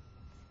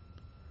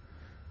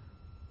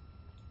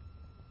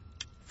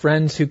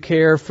 Friends who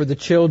care for the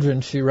children,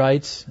 she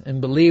writes,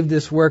 and believe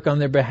this work on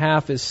their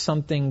behalf is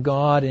something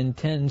God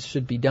intends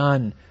should be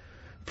done.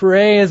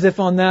 Pray as if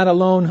on that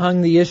alone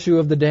hung the issue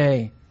of the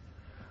day.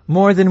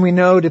 More than we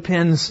know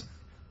depends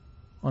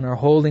on our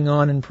holding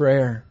on in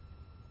prayer.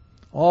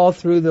 All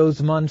through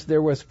those months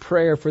there was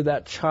prayer for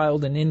that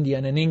child in India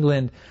and in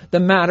England. The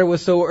matter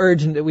was so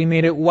urgent that we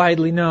made it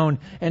widely known,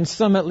 and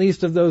some at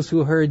least of those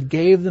who heard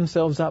gave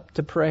themselves up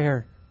to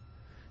prayer.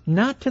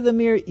 Not to the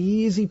mere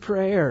easy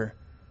prayer,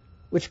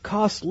 which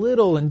costs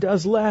little and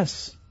does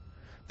less,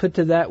 but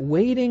to that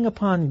waiting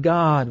upon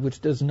God which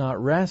does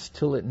not rest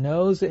till it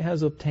knows it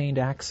has obtained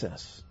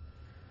access,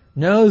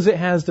 knows it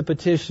has the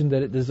petition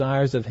that it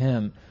desires of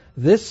Him.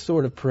 This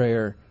sort of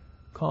prayer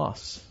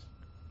costs.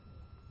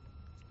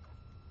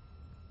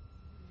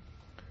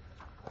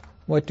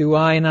 What do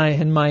I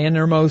in my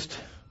innermost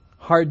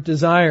heart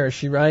desire,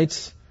 she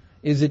writes?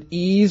 Is it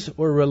ease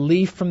or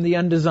relief from the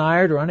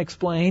undesired or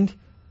unexplained?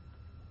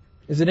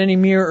 Is it any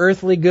mere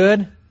earthly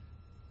good?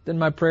 Then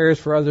my prayers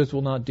for others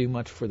will not do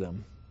much for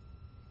them.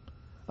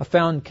 A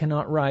fountain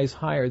cannot rise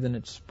higher than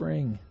its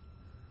spring.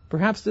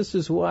 Perhaps this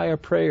is why our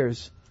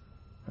prayers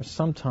are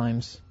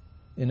sometimes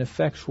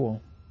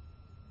ineffectual.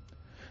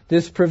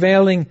 This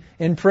prevailing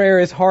in prayer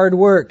is hard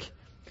work,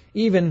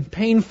 even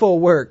painful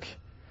work,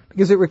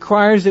 because it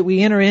requires that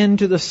we enter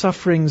into the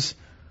sufferings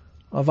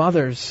of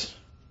others.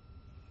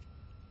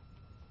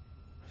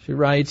 She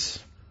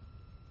writes,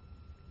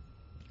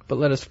 But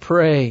let us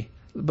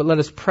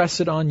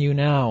press it on you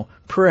now.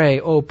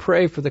 Pray,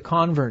 pray for the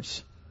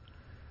converts.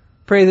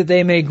 Pray that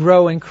they may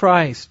grow in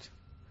Christ.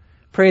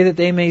 Pray that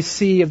they may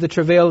see of the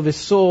travail of His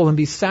soul and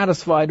be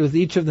satisfied with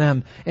each of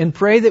them. And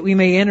pray that we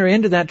may enter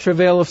into that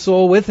travail of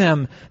soul with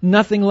Him.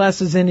 Nothing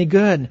less is any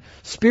good.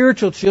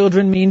 Spiritual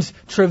children means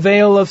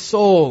travail of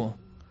soul.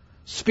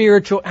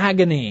 Spiritual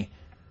agony.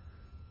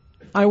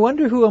 I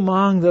wonder who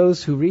among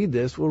those who read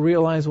this will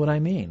realize what I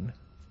mean.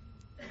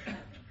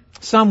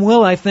 Some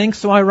will, I think,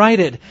 so I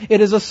write it.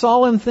 It is a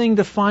solemn thing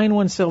to find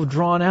oneself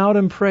drawn out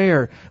in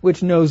prayer,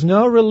 which knows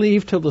no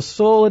relief till the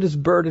soul it is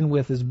burdened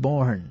with is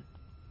born.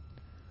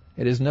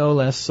 It is no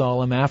less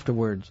solemn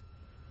afterwards,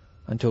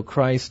 until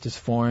Christ is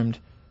formed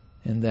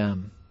in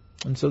them.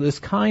 And so this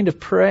kind of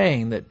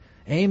praying that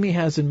Amy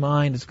has in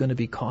mind is going to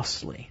be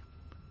costly.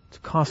 It's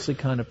a costly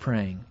kind of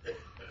praying.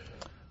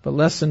 But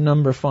lesson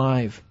number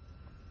 5.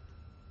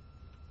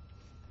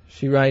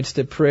 She writes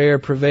that prayer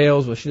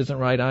prevails. Well, she doesn't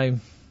write, I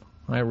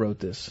wrote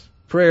this.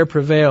 Prayer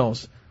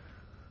prevails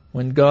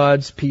when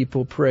God's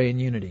people pray in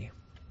unity.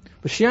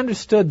 But she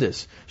understood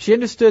this. She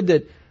understood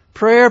that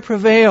prayer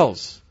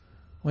prevails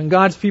when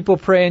God's people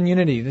pray in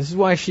unity. This is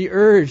why she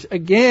urged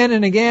again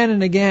and again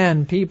and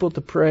again people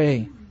to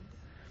pray.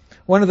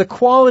 One of the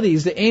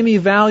qualities that Amy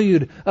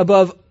valued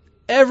above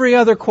every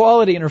other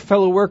quality in her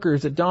fellow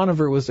workers at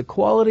Donover was the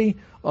quality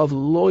of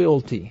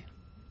loyalty.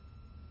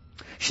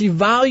 She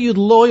valued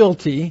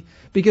loyalty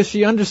because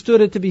she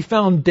understood it to be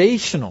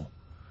foundational,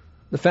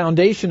 the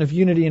foundation of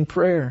unity in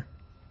prayer.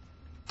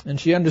 And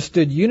she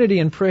understood unity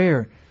in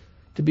prayer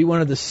to be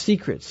one of the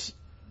secrets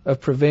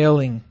of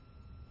prevailing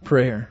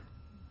prayer.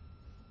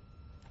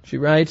 She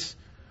writes,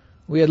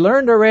 We had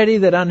learned already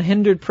that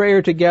unhindered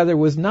prayer together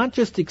was not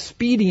just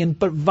expedient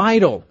but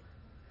vital.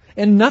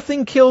 And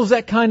nothing kills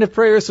that kind of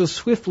prayer so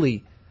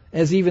swiftly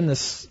as even the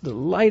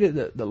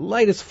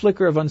lightest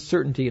flicker of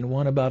uncertainty in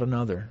one about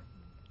another.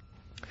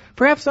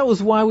 Perhaps that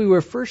was why we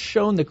were first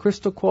shown the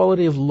crystal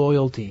quality of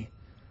loyalty,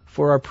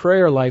 for our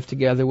prayer life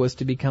together was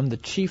to become the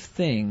chief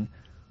thing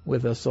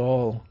with us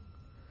all.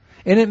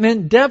 And it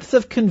meant depth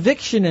of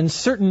conviction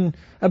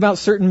about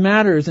certain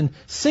matters and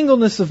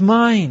singleness of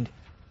mind,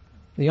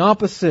 the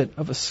opposite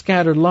of a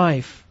scattered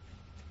life,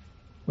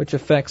 which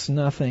affects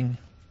nothing.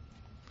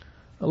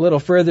 A little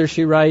further,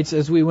 she writes,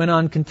 as we went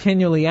on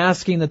continually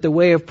asking that the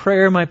way of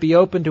prayer might be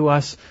open to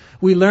us,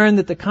 we learned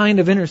that the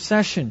kind of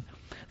intercession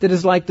that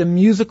is like the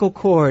musical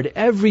chord,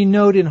 every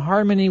note in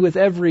harmony with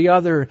every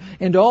other,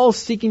 and all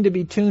seeking to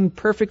be tuned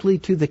perfectly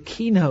to the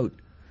keynote,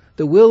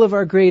 the will of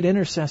our great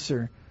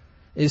intercessor,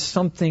 is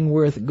something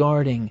worth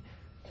guarding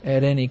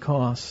at any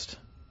cost.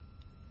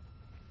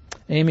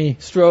 Amy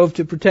strove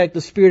to protect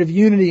the spirit of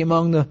unity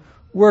among the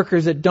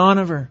workers at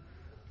Donover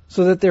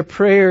so that their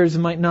prayers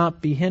might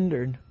not be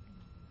hindered.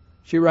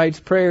 She writes,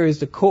 prayer is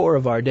the core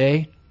of our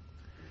day.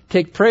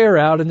 Take prayer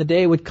out and the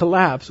day would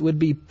collapse, would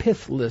be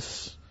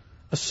pithless,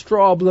 a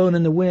straw blown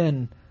in the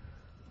wind.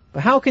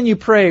 But how can you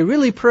pray,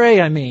 really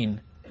pray,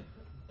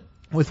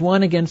 with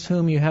one against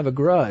whom you have a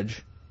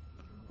grudge,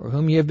 or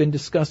whom you have been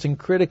discussing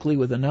critically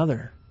with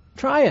another?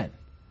 Try it.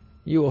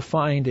 You will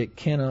find it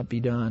cannot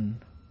be done.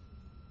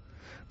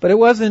 But it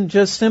wasn't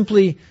just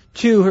simply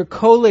to her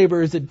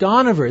co-laborers at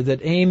Dohnavur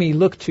that Amy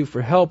looked to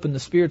for help in the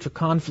spiritual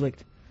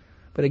conflict.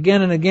 But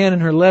again and again in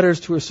her letters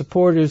to her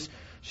supporters,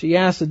 she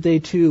asked that they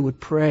too would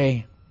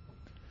pray.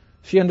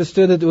 She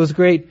understood that there was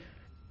great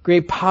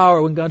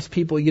power when God's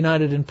people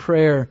united in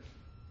prayer.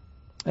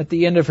 At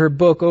the end of her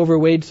book,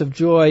 Overweights of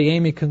Joy,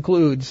 Amy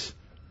concludes,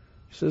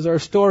 she says, our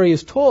story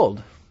is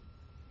told.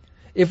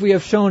 If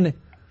we've shown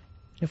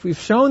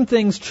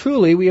things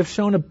truly, we have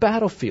shown a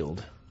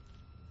battlefield.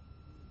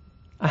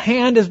 A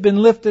hand has been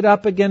lifted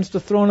up against the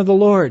throne of the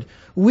Lord.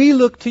 We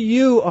look to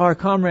you, our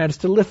comrades,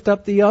 to lift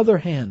up the other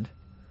hand.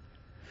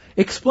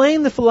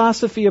 Explain the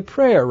philosophy of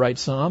prayer,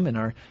 writes Psalm in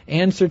our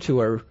answer to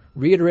our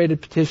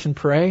reiterated petition,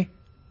 pray.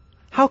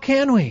 How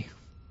can we?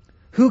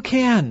 Who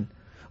can?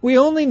 We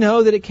only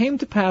know that it came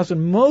to pass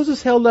when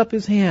Moses held up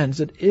his hands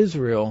that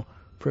Israel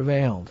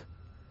prevailed.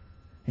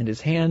 And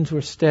his hands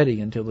were steady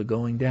until the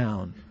going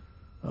down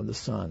of the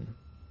sun.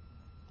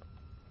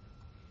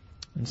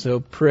 And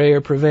so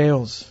prayer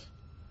prevails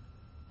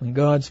when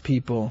God's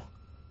people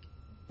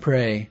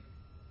pray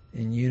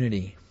in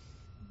unity.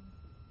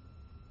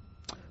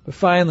 But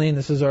finally, and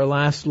this is our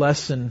last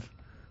lesson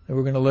that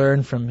we're going to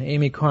learn from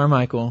Amy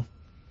Carmichael,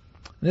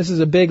 and this is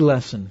a big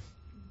lesson,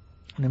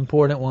 an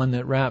important one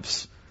that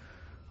wraps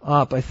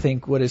up, I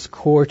think, what is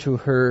core to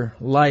her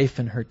life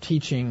and her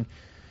teaching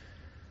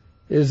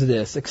is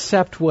this: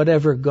 accept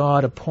whatever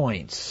God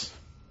appoints.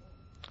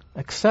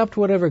 Accept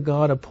whatever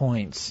God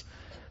appoints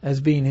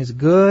as being His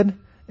good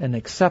and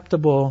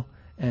acceptable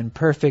and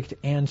perfect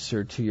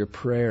answer to your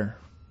prayer.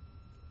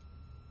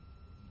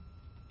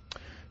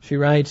 She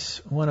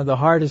writes, one of the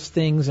hardest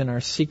things in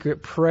our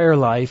secret prayer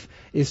life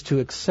is to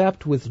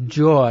accept with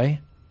joy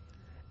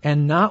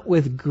and not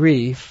with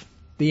grief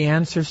the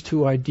answers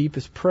to our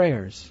deepest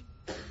prayers.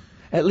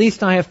 At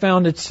least I have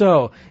found it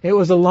so. It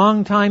was a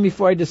long time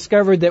before I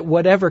discovered that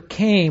whatever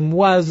came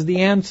was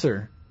the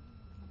answer.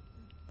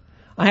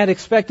 I had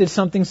expected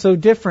something so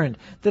different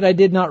that I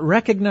did not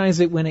recognize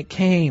it when it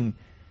came.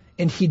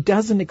 And He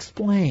doesn't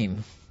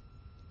explain.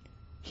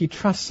 He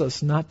trusts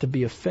us not to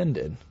be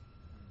offended.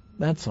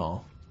 That's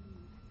all.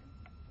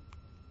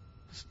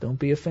 Just don't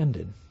be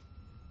offended.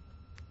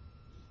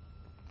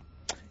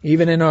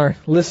 Even in our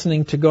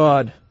listening to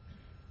God,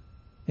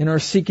 in our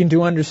seeking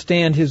to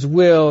understand His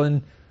will,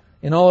 and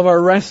in all of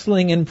our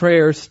wrestling in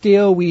prayer,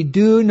 still we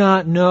do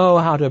not know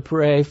how to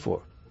pray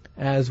for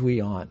as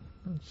we ought.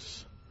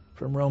 That's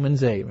from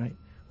Romans 8, right?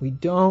 We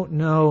don't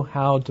know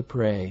how to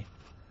pray.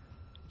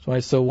 That's why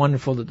it's so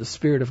wonderful that the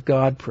Spirit of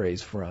God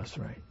prays for us,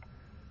 right?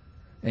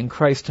 And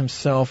Christ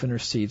Himself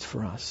intercedes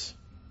for us.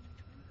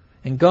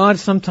 And God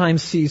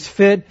sometimes sees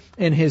fit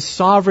in His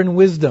sovereign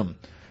wisdom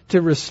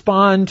to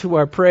respond to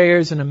our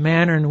prayers in a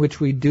manner in which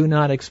we do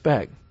not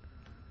expect.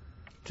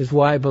 Which is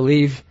why I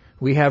believe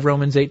we have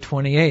Romans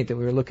 8:28 that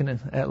we were looking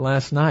at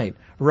last night.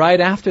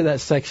 Right after that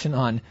section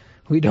on,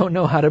 we don't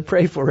know how to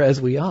pray for as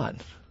we ought.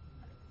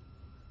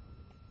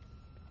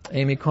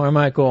 Amy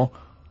Carmichael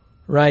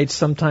writes,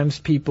 sometimes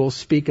people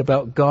speak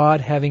about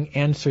God having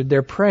answered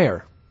their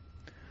prayer.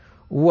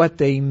 What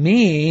they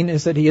mean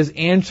is that He has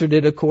answered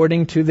it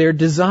according to their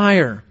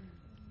desire.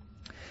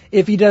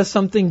 If He does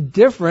something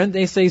different,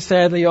 they say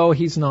sadly, oh,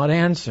 He's not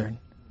answered.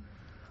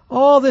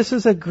 All this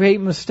is a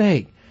great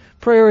mistake.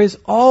 Prayer is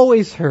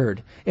always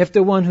heard if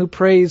the one who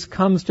prays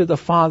comes to the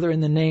Father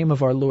in the name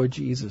of our Lord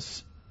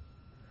Jesus.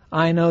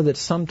 I know that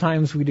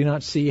sometimes we do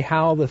not see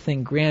how the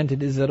thing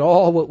granted is at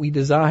all what we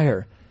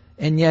desire,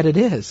 and yet it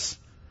is.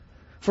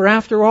 For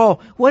after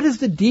all, what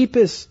the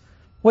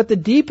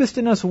deepest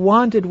in us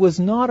wanted was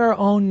not our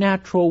own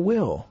natural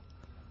will,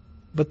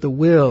 but the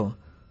will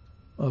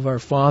of our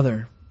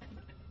Father.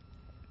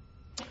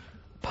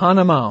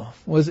 Panama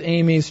was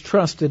Amy's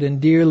trusted and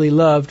dearly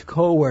loved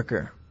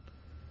co-worker,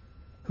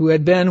 who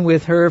had been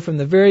with her from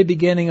the very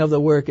beginning of the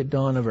work at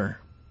Dohnavur.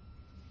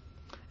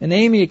 And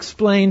Amy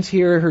explains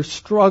here her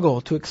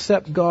struggle to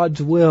accept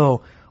God's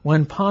will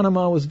when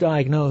Panama was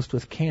diagnosed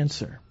with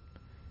cancer.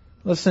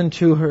 Listen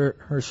to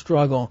her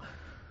struggle.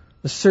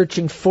 The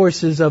searching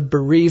forces of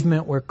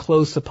bereavement were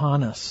close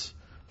upon us.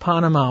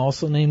 Panama,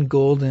 also named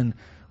Golden,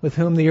 with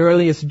whom the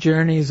earliest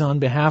journeys on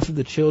behalf of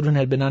the children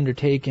had been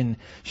undertaken,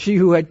 she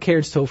who had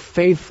cared so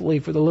faithfully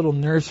for the little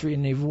nursery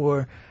in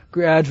Nivor,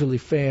 gradually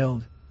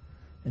failed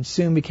and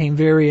soon became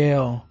very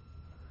ill.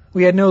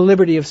 We had no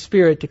liberty of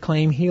spirit to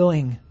claim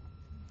healing.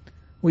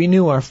 We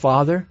knew our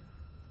Father.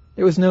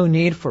 There was no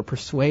need for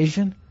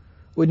persuasion.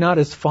 Would not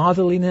His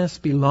fatherliness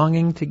be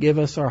longing to give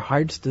us our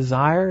heart's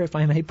desire, if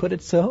I may put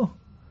it so?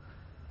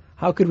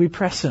 How could we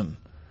press Him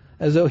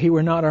as though He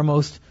were not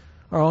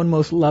our own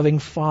most loving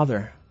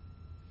Father?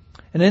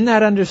 And in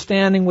that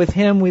understanding with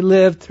Him, we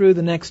lived through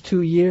the next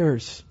 2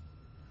 years.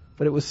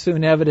 But it was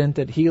soon evident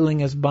that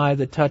healing as by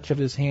the touch of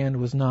His hand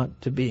was not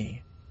to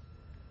be.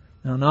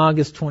 Now, on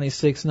August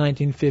 26,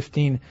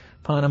 1915,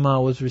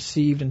 Panama was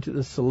received into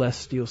the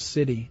celestial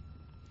city.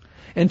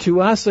 And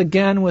to us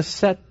again was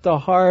set the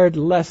hard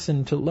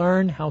lesson to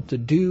learn how to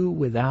do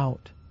without.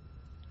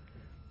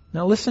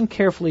 Now listen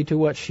carefully to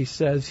what she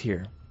says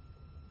here.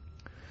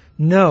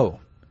 No,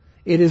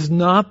 It is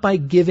not by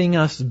giving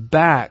us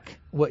back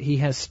what He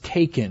has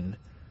taken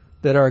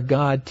that our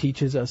God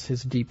teaches us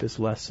His deepest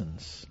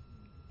lessons,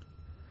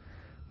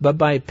 but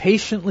by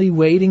patiently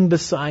waiting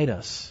beside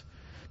us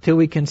till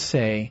we can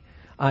say,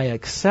 I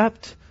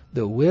accept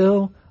the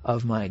will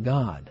of my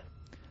God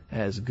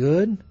as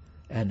good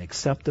and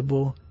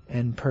acceptable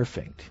and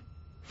perfect,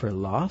 for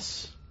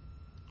loss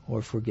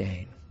or for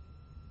gain.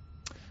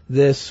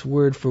 This,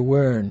 word for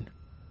word,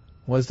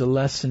 was the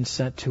lesson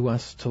set to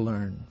us to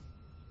learn.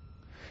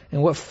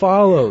 And what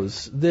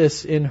follows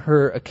this in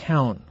her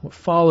account, what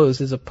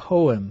follows is a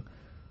poem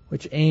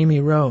which Amy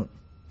wrote.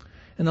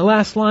 And the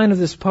last line of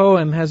this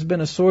poem has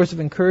been a source of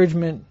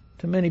encouragement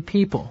to many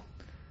people,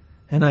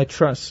 and I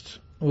trust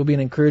will be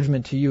an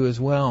encouragement to you as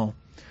well.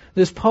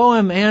 This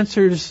poem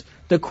answers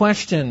the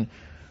question,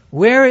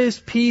 where is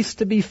peace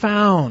to be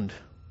found?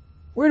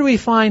 Where do we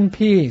find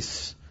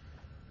peace?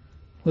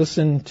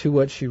 Listen to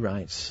what she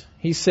writes.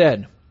 He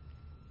said,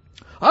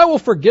 I will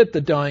forget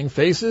the dying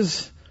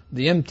faces,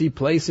 the empty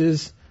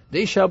places,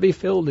 they shall be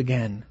filled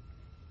again.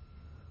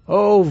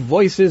 Oh,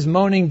 voices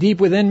moaning deep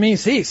within me,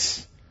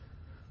 cease!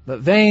 But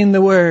vain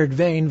the word,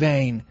 vain,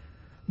 vain.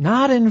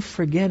 Not in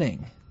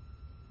forgetting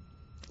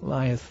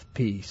lieth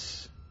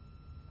peace.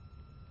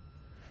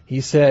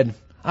 He said,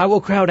 I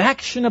will crowd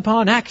action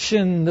upon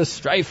action, the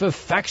strife of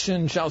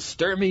faction shall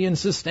stir me and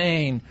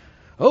sustain.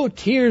 Oh,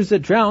 tears that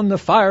drown the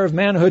fire of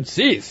manhood,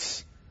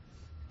 cease!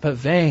 But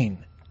vain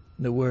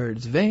the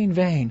words, vain,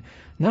 vain.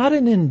 Not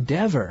in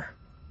endeavor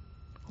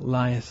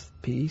lieth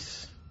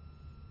peace.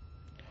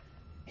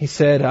 He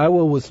said, I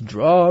will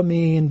withdraw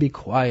me and be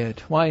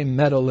quiet. Why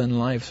meddle in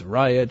life's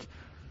riot?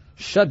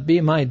 Shut be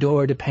my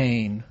door to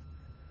pain.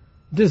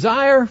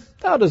 Desire,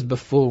 thou dost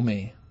befool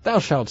me. Thou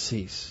shalt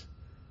cease.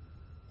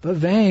 But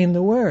vain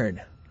the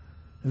word.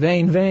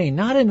 Vain, vain.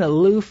 Not in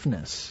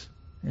aloofness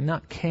and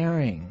not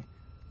caring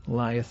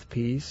lieth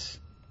peace.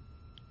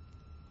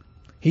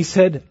 He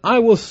said, I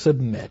will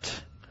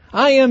submit.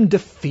 I am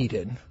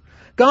defeated.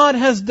 God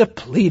has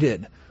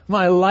depleted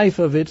my life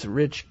of its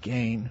rich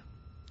gain.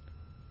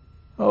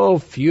 Oh,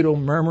 futile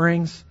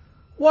murmurings,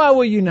 why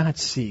will you not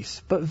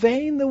cease? But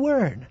vain the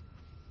word.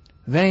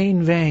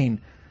 Vain,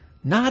 vain.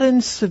 Not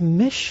in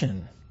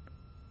submission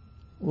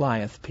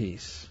lieth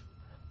peace.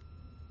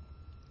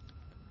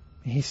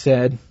 He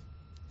said,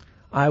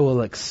 I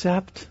will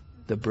accept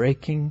the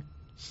breaking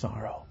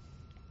sorrow,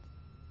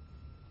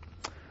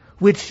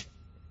 which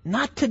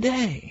not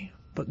today,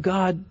 but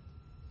God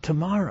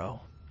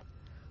tomorrow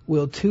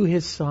will to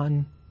His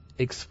Son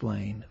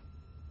explain.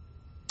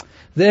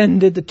 Then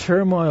did the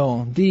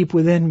turmoil deep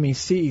within me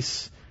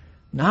cease.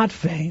 Not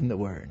vain the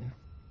word,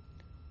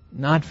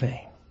 not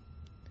vain.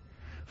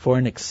 For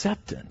in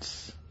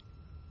acceptance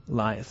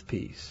lieth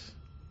peace.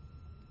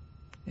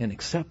 In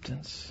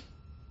acceptance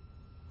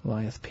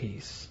lieth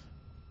peace.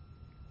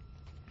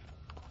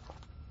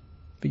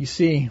 But you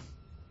see,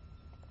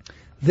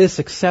 this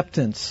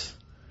acceptance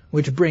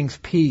which brings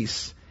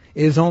peace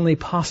is only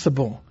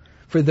possible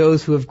for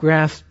those who have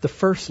grasped the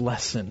first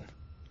lesson.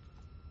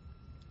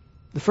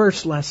 The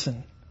first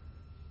lesson.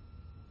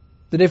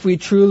 That if we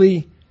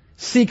truly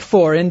seek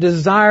for and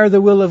desire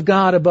the will of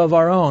God above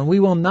our own, we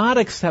will not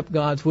accept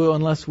God's will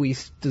unless we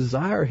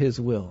desire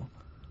His will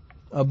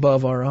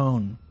above our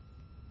own.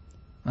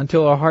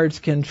 Until our hearts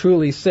can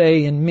truly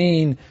say and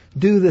mean,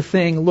 do the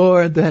thing,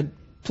 Lord, that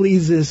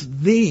pleases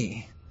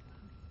Thee.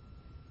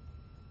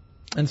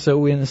 And so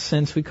we, in a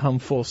sense, we come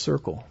full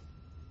circle.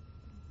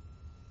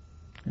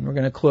 And we're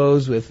going to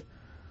close with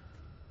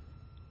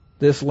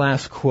this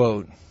last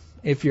quote.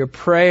 If your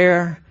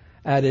prayer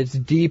at its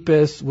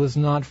deepest was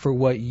not for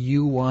what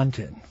you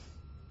wanted.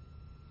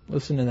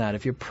 Listen to that.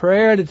 If your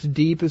prayer at its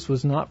deepest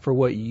was not for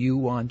what you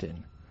wanted,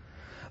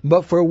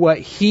 but for what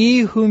He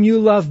whom you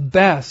love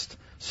best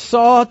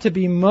saw to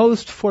be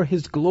most for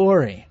His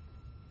glory,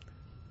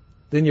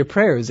 then your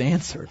prayer is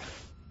answered.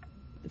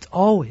 It's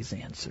always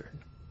answered.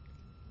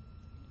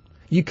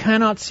 You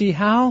cannot see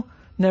how?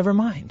 Never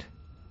mind.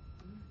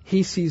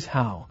 He sees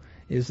how.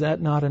 Is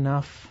that not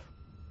enough?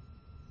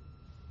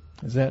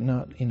 Is that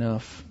not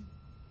enough?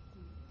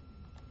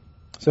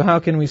 So how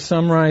can we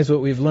summarize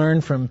what we've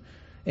learned from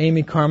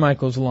Amy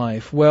Carmichael's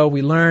life? Well,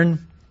 we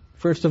learn,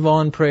 first of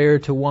all, in prayer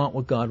to want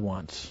what God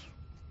wants.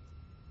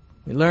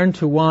 We learn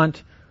to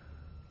want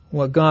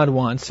what God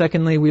wants.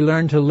 Secondly, we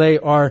learn to lay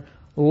our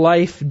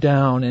life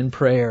down in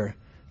prayer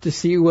to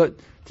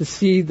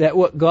see that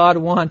what God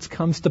wants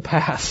comes to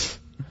pass.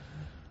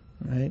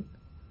 Right?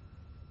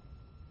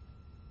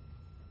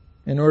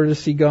 In order to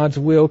see God's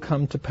will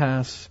come to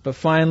pass. But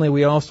finally,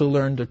 we also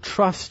learn to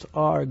trust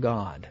our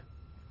God.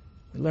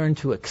 We learn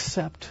to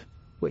accept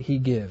what He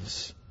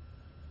gives.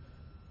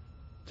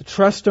 To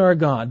trust our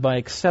God by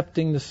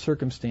accepting the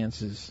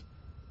circumstances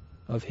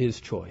of His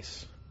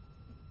choice.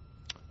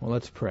 Well,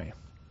 let's pray.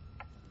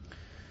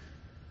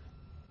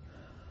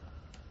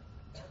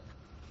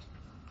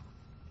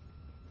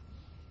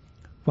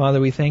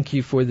 Father, we thank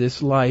You for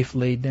this life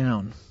laid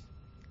down.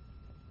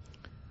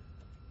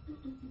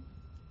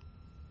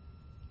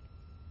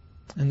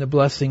 And the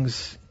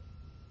blessings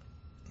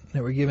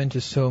that were given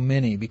to so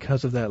many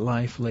because of that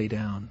life laid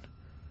down.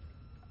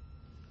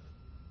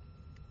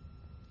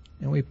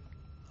 And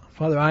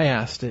Father, I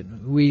ask that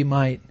we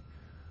might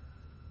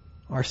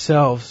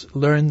ourselves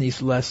learn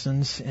these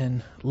lessons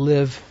and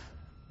live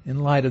in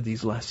light of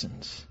these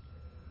lessons.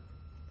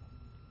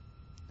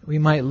 We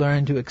might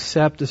learn to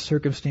accept the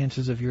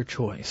circumstances of your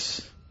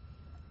choice.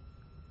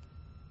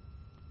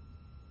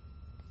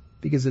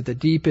 Because at the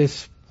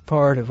deepest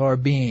part of our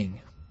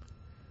being,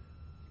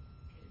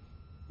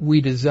 we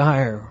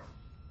desire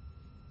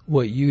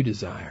what you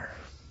desire.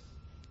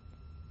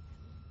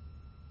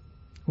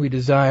 We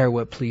desire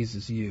what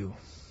pleases you.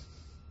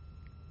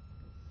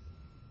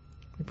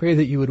 We pray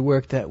that you would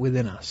work that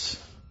within us.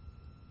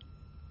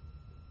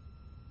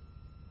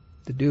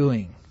 The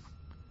doing,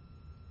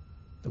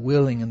 the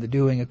willing and the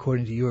doing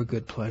according to your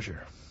good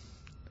pleasure.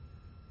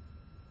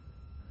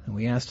 And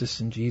we ask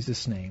this in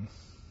Jesus' name.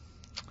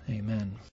 Amen.